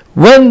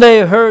 When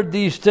they heard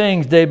these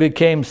things, they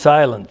became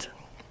silent,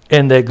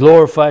 and they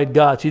glorified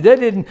God. See,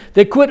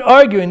 they quit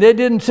arguing. They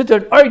didn't sit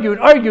there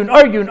and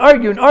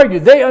argue.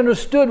 They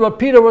understood what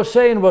Peter was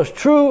saying was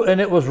true, and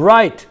it was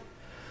right.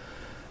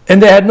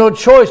 And they had no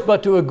choice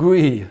but to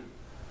agree.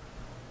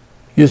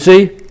 You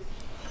see?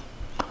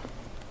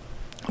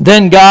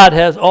 Then God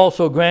has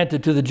also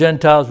granted to the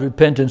Gentiles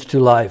repentance to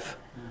life.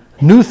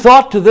 New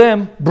thought to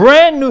them,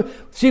 brand new.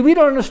 See, we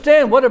don't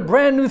understand what a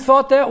brand new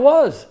thought that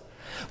was.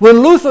 When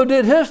Luther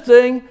did his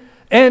thing,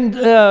 and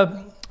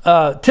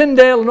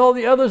Tyndale and all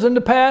the others in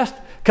the past,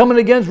 coming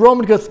against the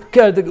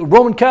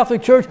Roman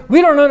Catholic Church,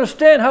 we don't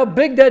understand how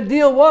big that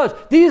deal was.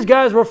 These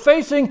guys were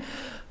facing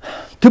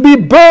to be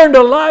burned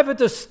alive at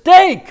the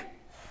stake.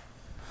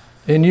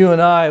 And you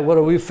and I, what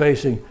are we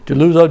facing? To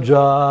lose our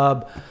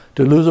job,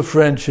 to lose a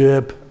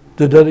friendship,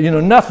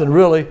 nothing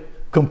really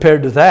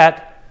compared to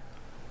that.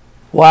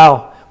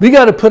 Wow. We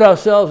got to put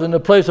ourselves in the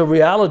place of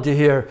reality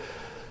here.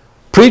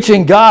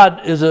 Preaching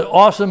God is an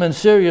awesome and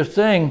serious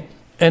thing,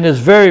 and is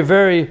very,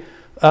 very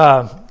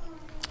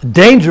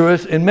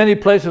dangerous in many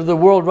places of the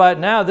world right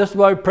now. This is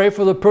why we pray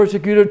for the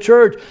persecuted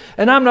church.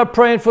 And I'm not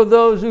praying for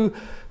those who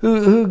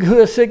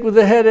are sick with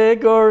a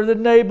headache, or the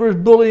neighbors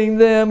bullying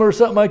them or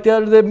something like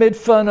that, or they're made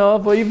fun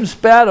of or even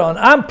spat on.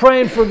 I'm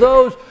praying for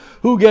those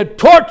who get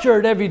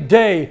tortured every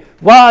day.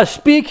 While I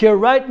speak here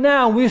right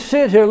now, we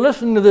sit here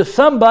listening to this.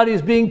 Somebody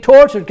is being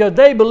tortured because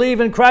they believe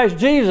in Christ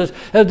Jesus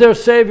as their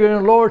Savior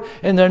and Lord,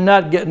 and they're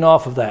not getting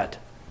off of that.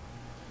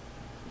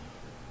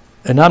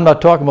 And I'm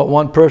not talking about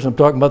one person. I'm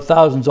talking about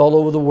thousands all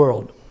over the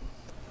world.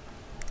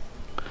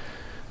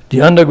 The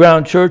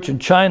underground church in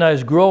China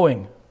is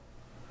growing.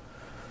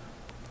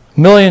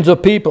 Millions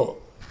of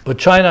people. But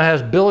China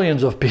has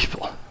billions of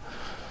people.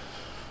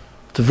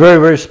 It's a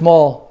very, very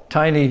small,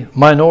 tiny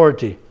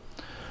minority.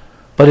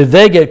 But if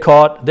they get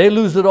caught, they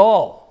lose it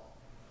all.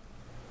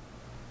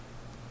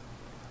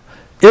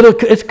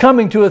 It's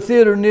coming to a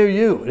theater near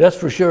you, that's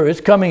for sure.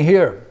 It's coming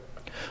here.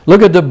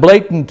 Look at the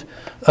blatant,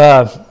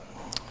 or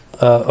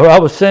I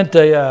was sent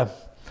a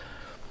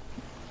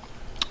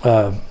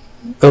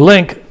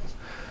link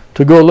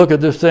to go look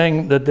at this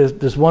thing that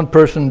this one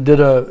person did.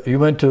 He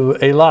went to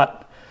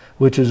Eilat,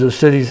 which is a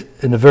city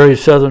in the very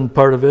southern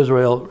part of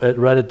Israel,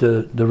 right at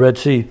the Red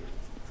Sea.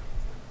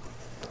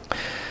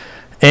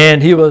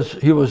 And he was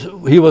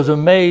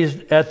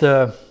amazed at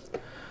the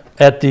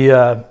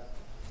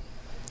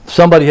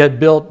somebody had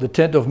built the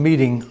tent of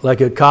meeting,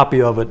 like a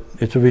copy of it.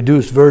 It's a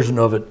reduced version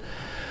of it.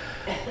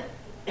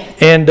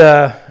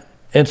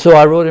 And so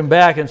I wrote him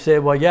back and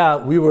said, well, yeah,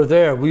 we were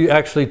there. We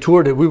actually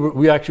toured it.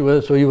 We actually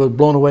were, so he was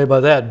blown away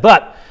by that.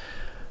 But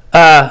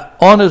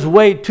on his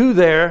way to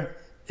there,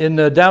 in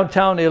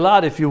downtown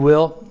Eilat, if you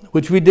will,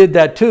 which we did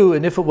that too,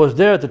 and if it was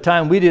there at the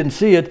time, we didn't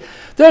see it.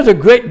 There's a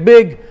great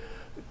big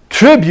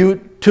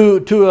tribute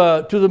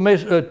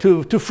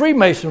to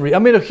Freemasonry. I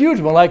mean, a huge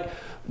one, like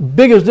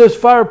big as this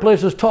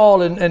fireplace is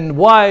tall and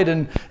wide,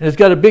 and it's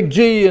got a big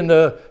G and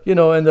the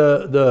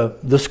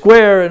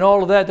square and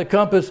all of that, the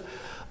compass.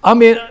 I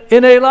mean,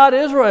 in Eilat,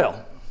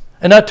 Israel.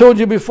 And I told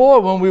you before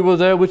when we were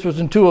there, which was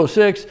in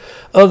 206,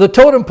 of the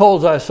totem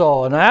poles I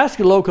saw. And I asked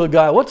a local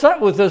guy, what's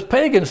up with this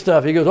pagan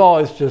stuff? He goes, oh,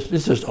 it's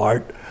just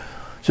art.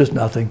 It's just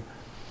nothing.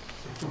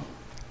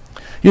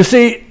 You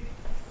see,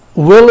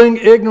 willing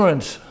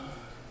ignorance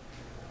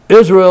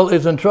Israel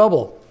is in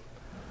trouble.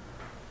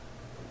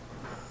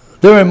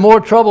 They're in more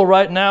trouble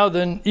right now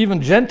than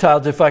even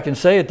Gentiles, if I can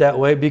say it that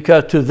way,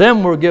 because to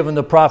them were given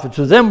the prophets,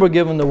 to them were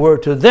given the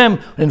word, to them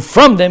and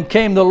from them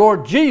came the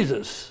Lord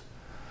Jesus.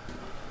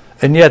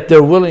 And yet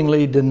they're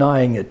willingly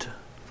denying it,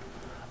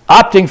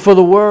 opting for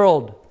the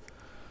world,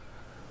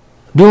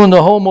 doing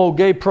the homo,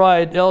 gay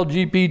pride,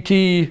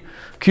 LGBT,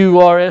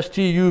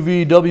 QRST,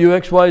 UV,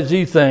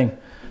 WXYZ thing.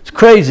 It's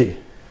crazy.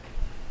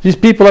 These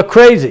people are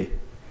crazy.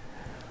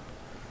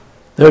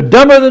 They're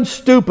dumber than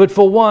stupid,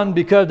 for one,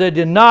 because they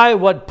deny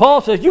what Paul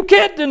says you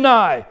can't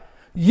deny.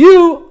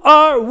 You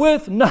are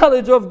with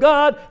knowledge of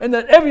God, and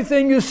that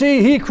everything you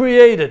see He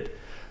created.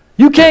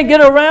 You can't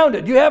get around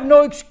it. You have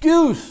no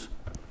excuse.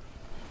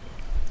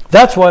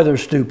 That's why they're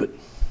stupid.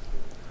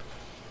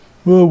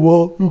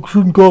 Well, you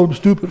shouldn't call them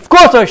stupid. Of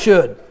course I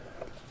should.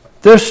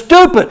 They're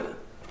stupid.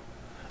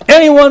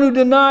 Anyone who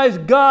denies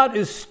God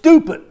is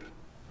stupid.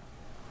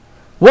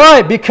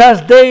 Why?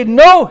 Because they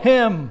know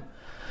Him.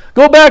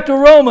 Go back to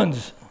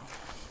Romans.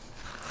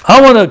 I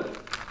want to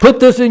put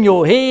this in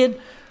your head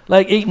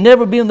like it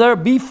never been there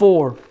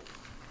before.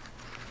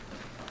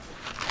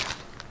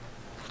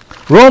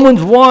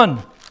 Romans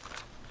 1.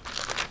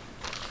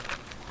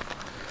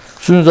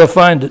 As soon as I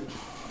find it.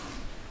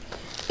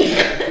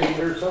 It's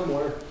there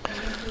somewhere.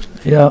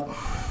 Yeah.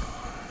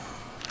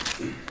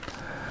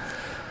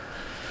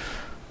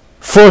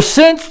 For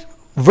since,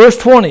 verse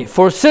 20,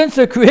 for since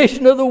the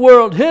creation of the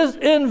world, His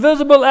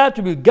invisible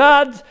attribute,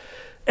 God's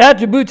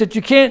attributes that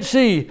you can't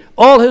see,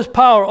 all His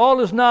power, all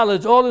His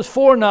knowledge, all His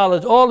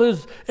foreknowledge, all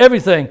His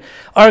everything,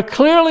 are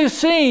clearly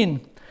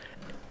seen.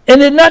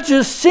 And they're not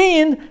just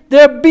seen,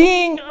 they're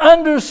being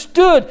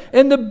understood.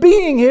 And the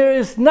being here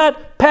is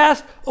not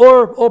past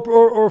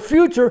or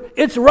future,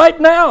 it's right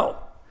now.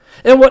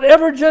 And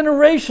whatever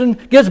generation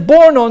gets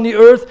born on the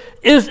earth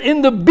is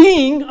in the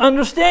being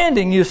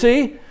understanding, you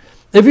see.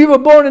 If you were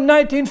born in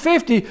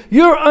 1950,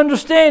 you're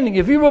understanding.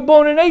 If you were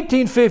born in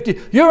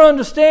 1850, you're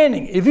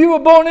understanding. If you were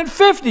born in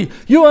 50,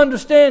 you're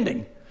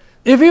understanding.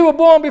 If you were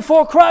born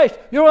before Christ,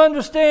 you're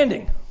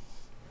understanding.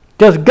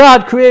 Because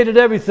God created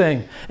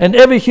everything, and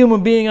every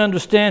human being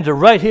understands it.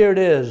 Right here it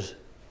is.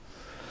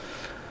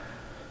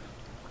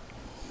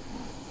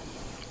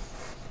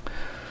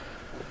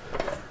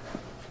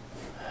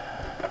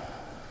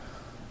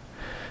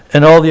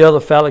 And all the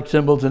other phallic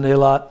symbols in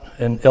Elot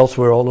and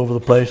elsewhere all over the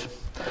place.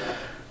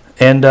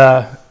 And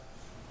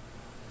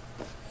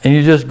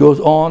he just goes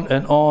on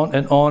and on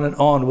and on and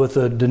on with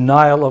a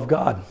denial of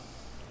God.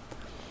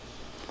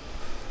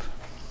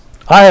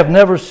 I have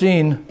never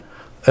seen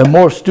a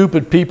more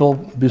stupid people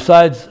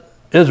besides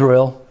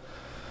Israel.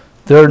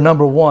 They're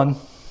number one.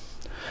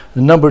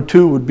 The number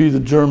two would be the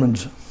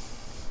Germans,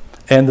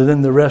 and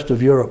then the rest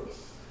of Europe.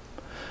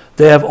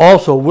 They have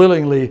also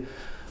willingly,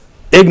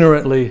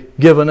 ignorantly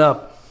given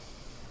up.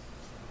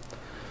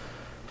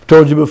 I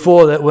told you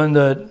before that when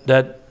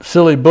that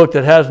silly book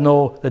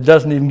that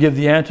doesn't even give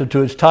the answer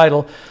to its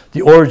title,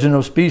 The Origin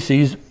of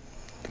Species,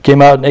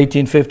 came out in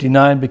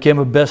 1859, became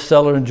a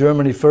bestseller in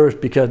Germany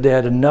first because they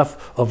had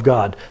enough of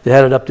God. They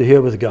had it up to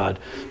here with God.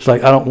 It's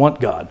like, I don't want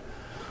God.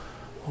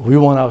 We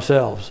want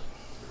ourselves.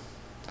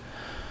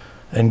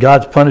 And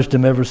God's punished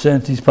them ever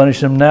since. He's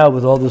punished them now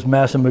with all this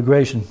mass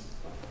immigration.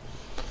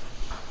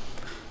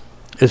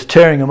 It's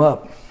tearing them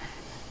up.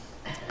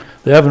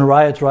 They're having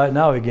riots right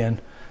now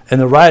again. And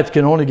the riots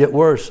can only get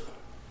worse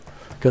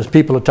because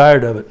people are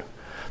tired of it.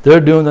 They're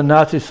doing the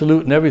Nazi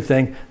salute and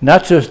everything.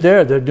 Not just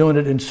there, they're doing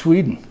it in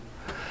Sweden.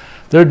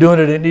 They're doing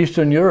it in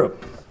Eastern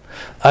Europe.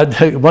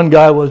 One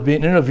guy was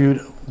being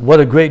interviewed, what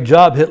a great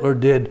job Hitler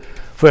did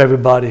for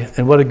everybody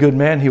and what a good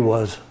man he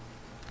was.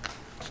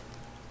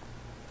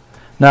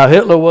 Now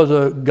Hitler was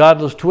a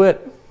godless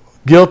twit,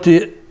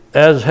 guilty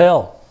as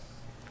hell.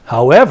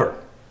 However,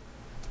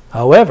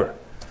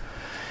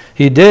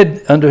 he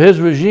did, under his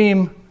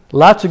regime,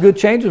 lots of good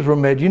changes were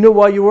made. You know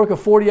why you work a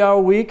 40-hour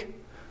week?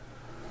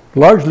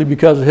 Largely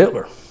because of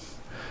Hitler.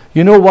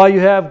 You know why you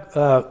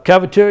have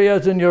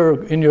cafeterias in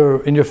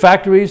your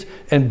factories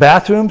and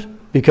bathrooms?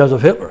 Because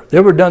of Hitler. They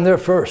were done there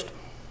first.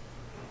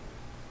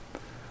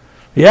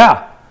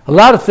 Yeah, a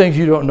lot of things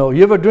you don't know.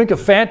 You ever drink a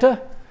Fanta?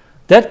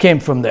 That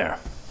came from there.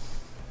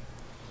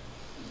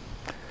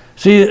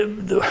 See,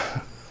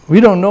 we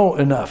don't know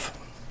enough.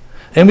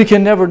 And we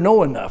can never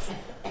know enough.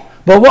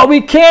 But what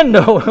we can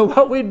know, and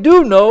what we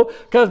do know,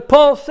 because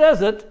Paul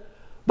says it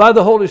by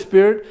the Holy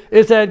Spirit,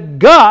 is that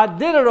God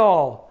did it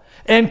all.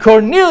 And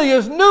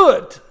Cornelius knew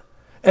it.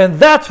 And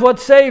that's what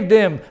saved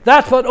him.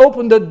 That's what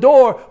opened the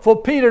door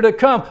for Peter to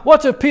come.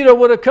 What if Peter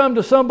would have come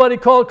to somebody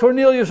called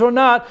Cornelius or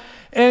not,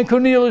 and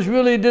Cornelius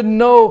really didn't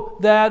know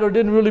that or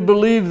didn't really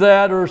believe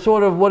that or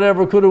sort of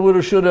whatever, coulda,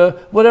 woulda,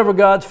 shoulda, whatever,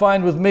 God's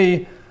fine with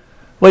me.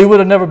 Well, he would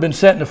have never been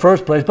sent in the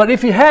first place. But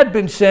if he had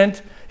been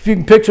sent, if you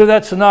can picture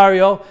that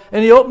scenario,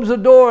 and he opens the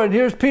door, and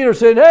here's Peter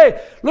saying,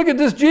 hey, look at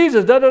this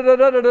Jesus,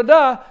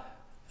 da-da-da-da-da-da-da.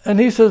 And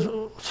he says,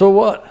 so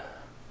what?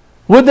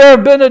 Would there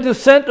have been a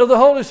descent of the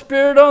Holy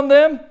Spirit on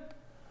them?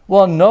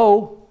 Well,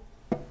 no.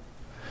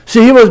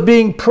 See, he was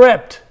being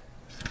prepped,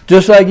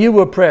 just like you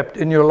were prepped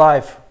in your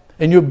life.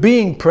 and you're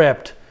being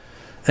prepped.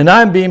 And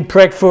I'm being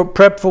prepped for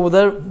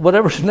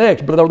whatever's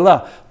next. Blah, blah,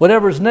 blah,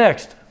 whatever's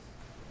next.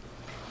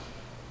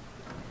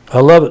 I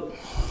love it.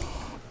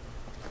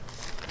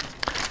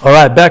 All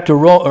right, back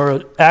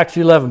to Acts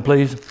 11,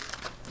 please.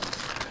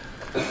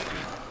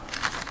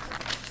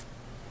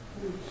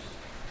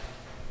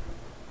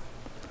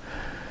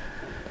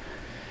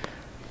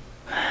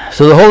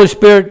 So the Holy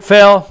Spirit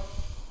fell.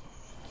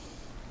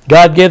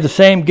 God gave the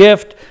same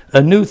gift,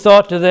 a new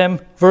thought to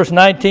them. Verse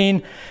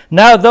 19,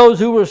 now those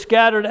who were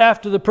scattered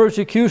after the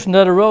persecution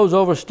that arose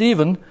over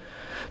Stephen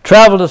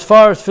traveled as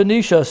far as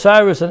Phoenicia,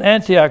 Cyrus, and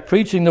Antioch,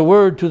 preaching the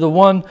word to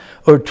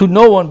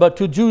no one but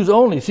to Jews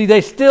only. See,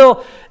 they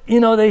still,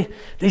 they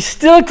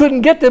still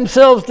couldn't get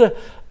themselves to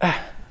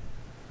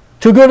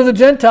go to the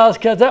Gentiles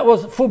because that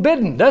was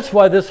forbidden. That's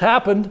why this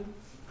happened.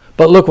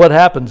 But look what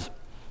happens.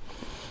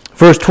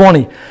 Verse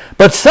 20,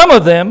 but some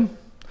of them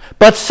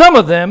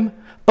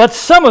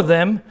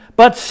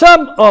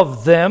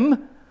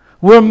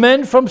were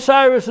men from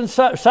Cyprus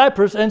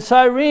and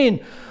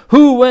Cyrene,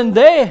 who, when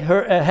they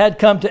had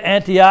come to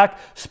Antioch,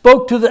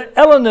 spoke to the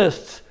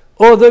Hellenists,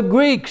 or the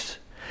Greeks,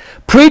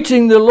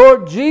 preaching the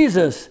Lord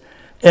Jesus.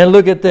 And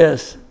look at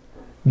this.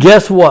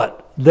 Guess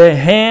what? The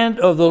hand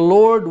of the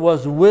Lord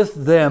was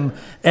with them,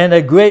 and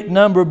a great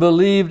number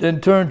believed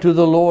and turned to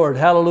the Lord.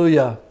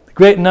 Hallelujah. A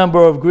great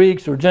number of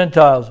Greeks or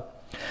Gentiles.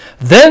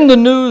 Then the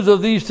news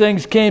of these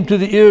things came to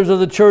the ears of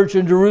the church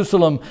in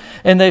Jerusalem,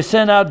 and they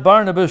sent out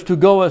Barnabas to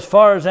go as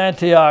far as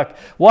Antioch.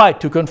 Why?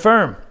 To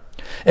confirm.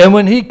 And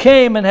when he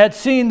came and had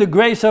seen the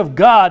grace of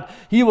God,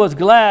 he was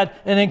glad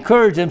and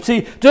encouraged him.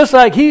 See, just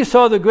like he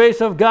saw the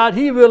grace of God,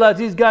 he realized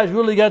these guys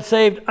really got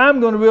saved. I'm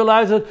going to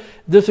realize it,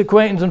 this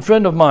acquaintance and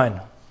friend of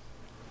mine.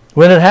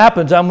 When it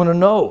happens, I'm going to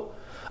know.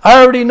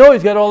 I already know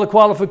he's got all the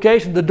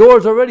qualifications. The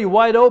door's already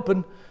wide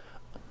open.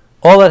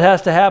 All that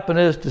has to happen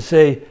is to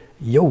say,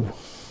 yo.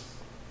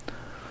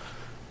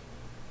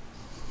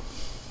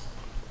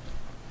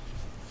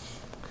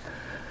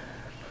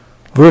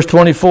 Verse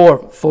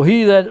 24, for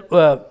he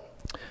that...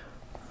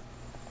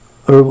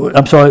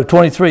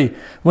 23.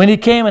 When he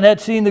came and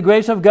had seen the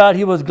grace of God,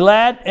 he was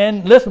glad.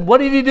 And listen, what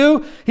did he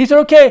do? He said,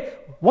 okay,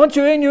 once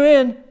you're in, you're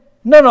in.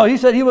 No, he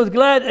said he was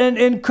glad and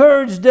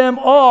encouraged them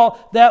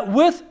all that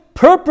with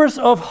purpose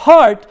of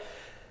heart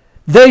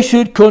they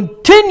should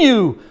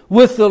continue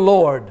with the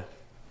Lord.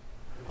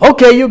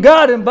 Okay, you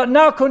got him, but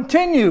now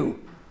continue.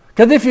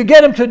 Because if you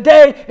get him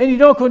today and you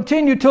don't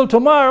continue till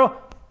tomorrow,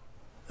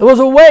 it was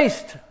a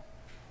waste.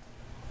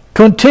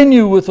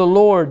 Continue with the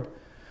Lord.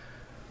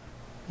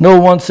 No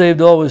once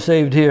saved, always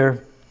saved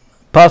here.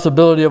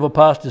 Possibility of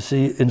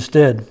apostasy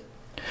instead.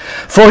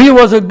 For he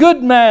was a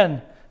good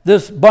man,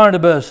 this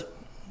Barnabas.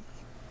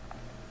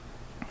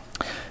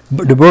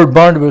 The word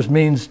Barnabas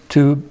means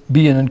to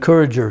be an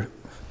encourager.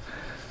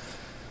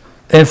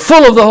 And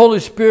full of the Holy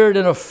Spirit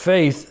and of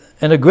faith,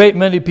 and a great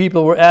many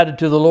people were added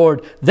to the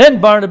Lord. Then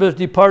Barnabas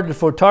departed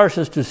for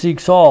Tarsus to seek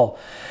Saul.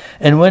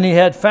 And when he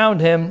had found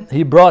him,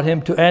 he brought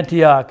him to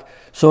Antioch.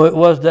 So it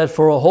was that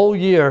for a whole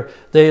year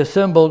they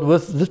assembled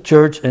with the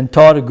church and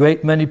taught a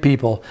great many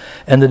people.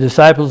 And the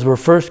disciples were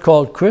first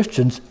called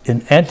Christians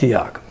in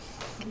Antioch.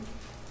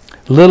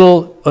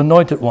 Little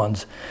anointed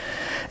ones.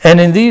 And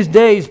in these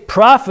days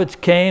prophets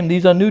came,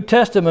 these are New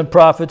Testament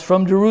prophets,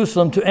 from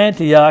Jerusalem to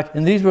Antioch.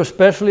 And these were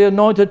specially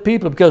anointed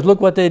people, because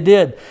look what they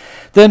did.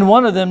 Then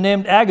one of them,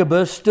 named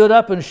Agabus, stood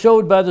up and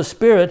showed by the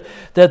Spirit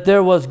that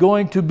there was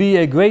going to be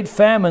a great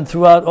famine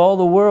throughout all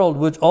the world,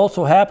 which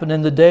also happened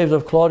in the days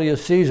of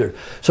Claudius Caesar.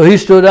 So he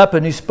stood up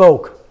and he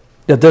spoke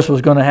that this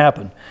was going to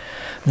happen.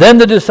 Then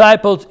the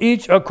disciples,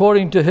 each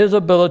according to his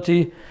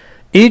ability,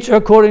 each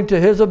according to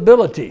his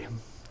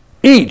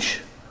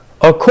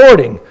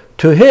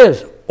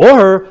or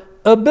her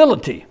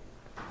ability,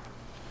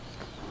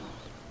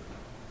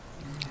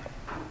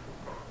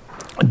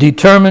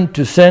 determined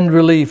to send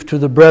relief to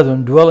the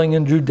brethren dwelling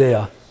in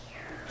Judea.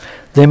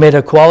 They made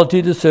a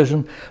quality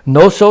decision.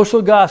 No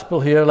social gospel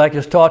here like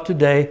is taught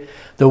today.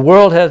 The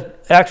world has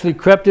actually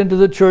crept into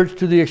the church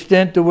to the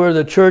extent to where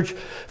the church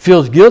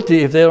feels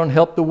guilty if they don't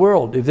help the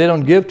world, if they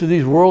don't give to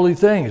these worldly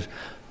things.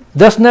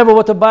 That's never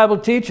what the Bible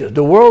teaches.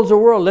 The world's the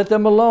world. Let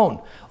them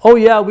alone. Oh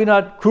yeah, we're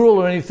not cruel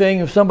or anything.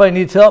 If somebody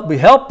needs help, we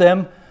help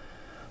them.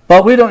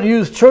 But we don't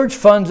use church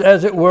funds,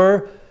 as it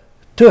were,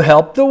 to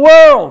help the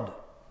world.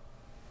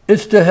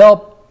 It's to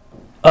help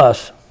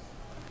us.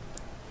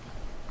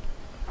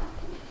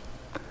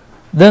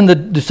 Then the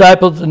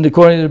disciples, and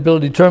according to their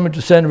ability, determined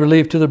to send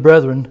relief to the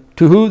brethren.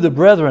 To who? The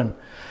brethren,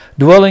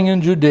 dwelling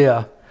in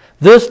Judea.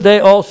 This they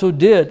also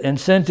did, and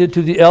sent it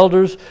to the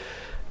elders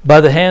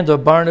by the hands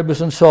of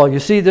Barnabas and Saul. You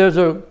see, they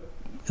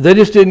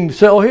just didn't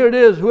say, oh, here it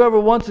is, whoever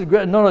wants it.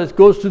 No, it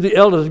goes to the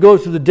elders. It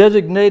goes to the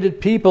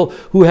designated people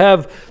who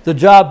have the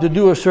job to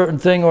do a certain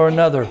thing or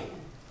another.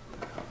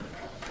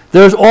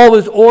 There's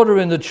always order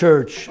in the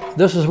church.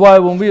 This is why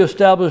when we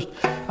established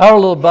our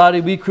little body,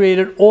 we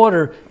created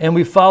order, and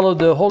we followed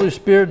the Holy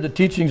Spirit, the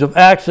teachings of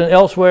Acts and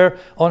elsewhere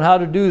on how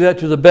to do that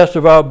to the best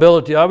of our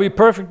ability. Are we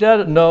perfect at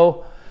it?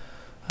 No.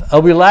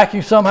 Are we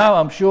lacking somehow?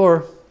 I'm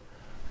sure.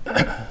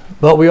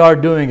 but we are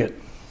doing it.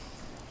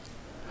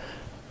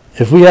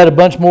 If we had a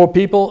bunch more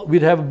people,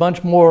 we'd have a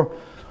bunch more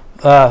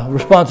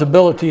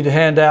responsibility to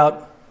hand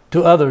out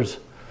to others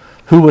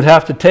who would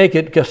have to take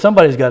it, because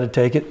somebody's got to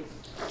take it.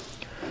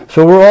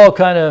 So we're all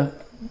kind of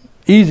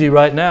easy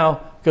right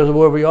now because of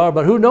where we are,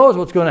 but who knows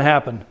what's going to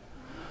happen?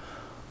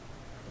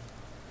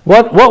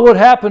 What would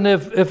happen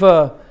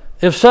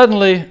if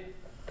suddenly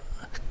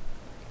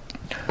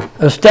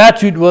a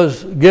statute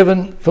was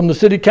given from the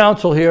city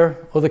council here,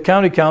 or the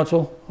county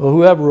council, or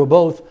whoever, or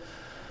both,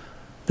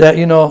 that,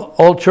 you know,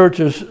 all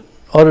churches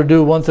ought to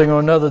do one thing or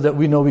another that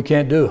we know we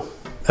can't do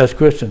as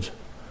Christians?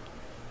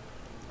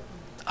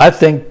 I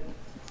think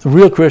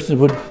real Christians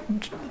would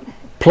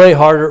play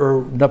harder,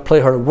 or not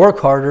play harder, work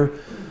harder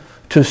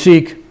to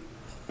seek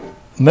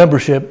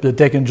membership that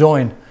they can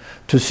join,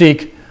 to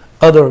seek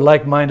other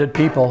like-minded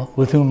people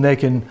with whom they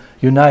can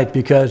unite,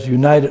 because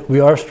united we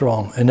are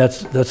strong, and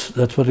that's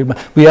what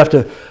we have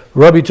to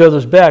rub each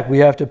other's back. We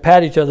have to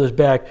pat each other's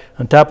back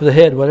on top of the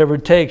head, whatever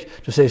it takes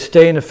to say,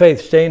 stay in the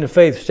faith, stay in the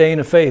faith, stay in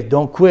the faith.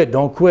 Don't quit,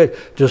 don't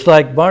quit. Just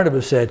like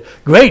Barnabas said,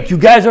 great, you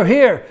guys are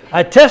here.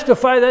 I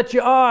testify that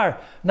you are.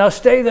 Now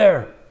stay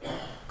there.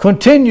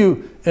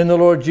 Continue in the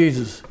Lord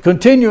Jesus.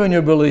 Continue in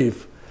your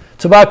belief.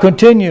 It's about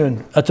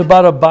continuing. It's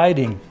about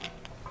abiding.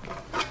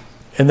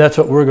 And that's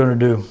what we're going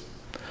to do.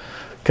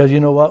 Because you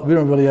know what? We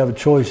don't really have a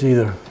choice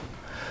either.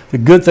 The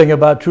good thing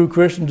about true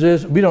Christians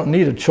is we don't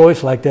need a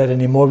choice like that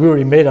anymore. We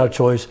already made our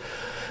choice.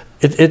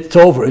 It's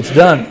over. It's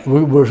done.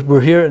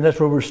 We're here, and that's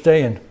where we're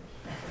staying.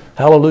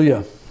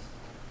 Hallelujah.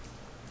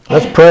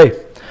 Let's pray.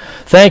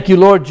 Thank you,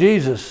 Lord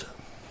Jesus.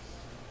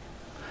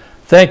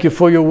 Thank you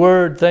for your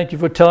word. Thank you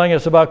for telling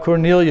us about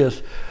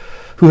Cornelius,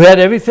 who had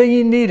everything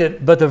he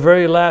needed but the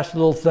very last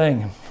little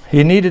thing.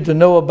 He needed to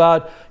know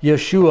about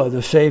Yeshua,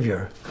 the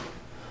Savior.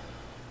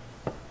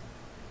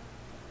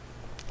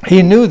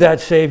 He knew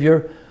that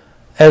Savior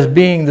as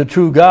being the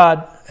true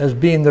God, as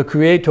being the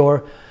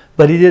Creator,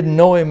 but he didn't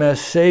know him as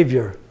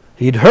Savior.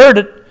 He'd heard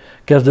it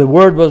because the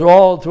word was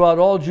all throughout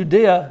all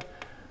Judea,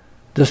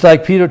 just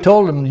like Peter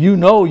told him, you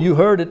know, you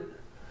heard it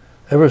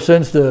ever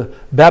since the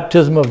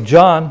baptism of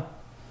John,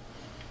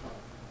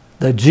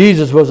 that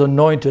Jesus was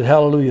anointed.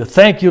 Hallelujah.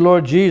 Thank you,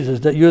 Lord Jesus,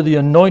 that you're the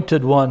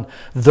anointed one,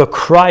 the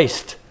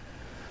Christ.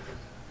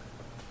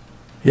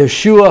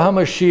 Yeshua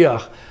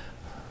HaMashiach,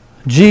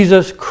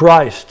 Jesus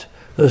Christ,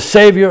 the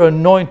Savior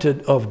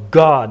anointed of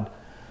God.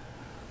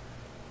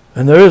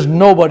 And there is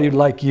nobody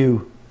like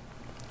you.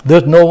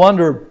 There's no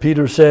wonder,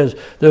 Peter says,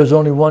 there's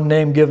only one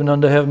name given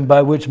unto heaven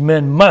by which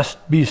men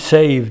must be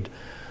saved.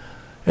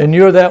 And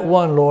you're that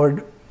one,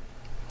 Lord.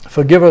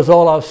 Forgive us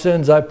all our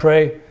sins, I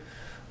pray.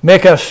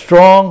 Make us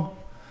strong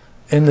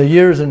in the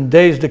years and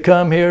days to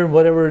come here,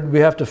 whatever we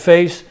have to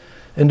face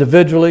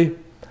individually,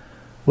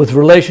 with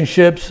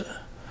relationships,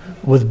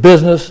 with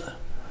business,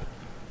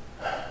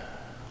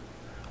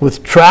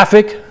 with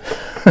traffic.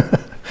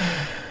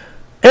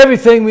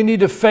 Everything we need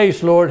to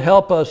face, Lord,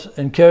 help us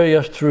and carry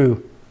us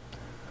through.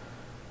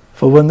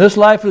 For when this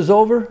life is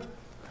over,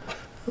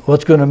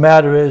 what's going to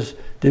matter is,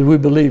 did we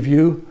believe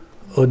you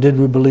or did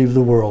we believe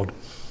the world?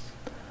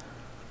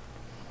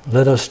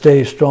 Let us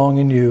stay strong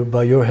in you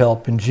by your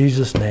help. In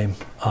Jesus' name,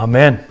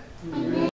 amen.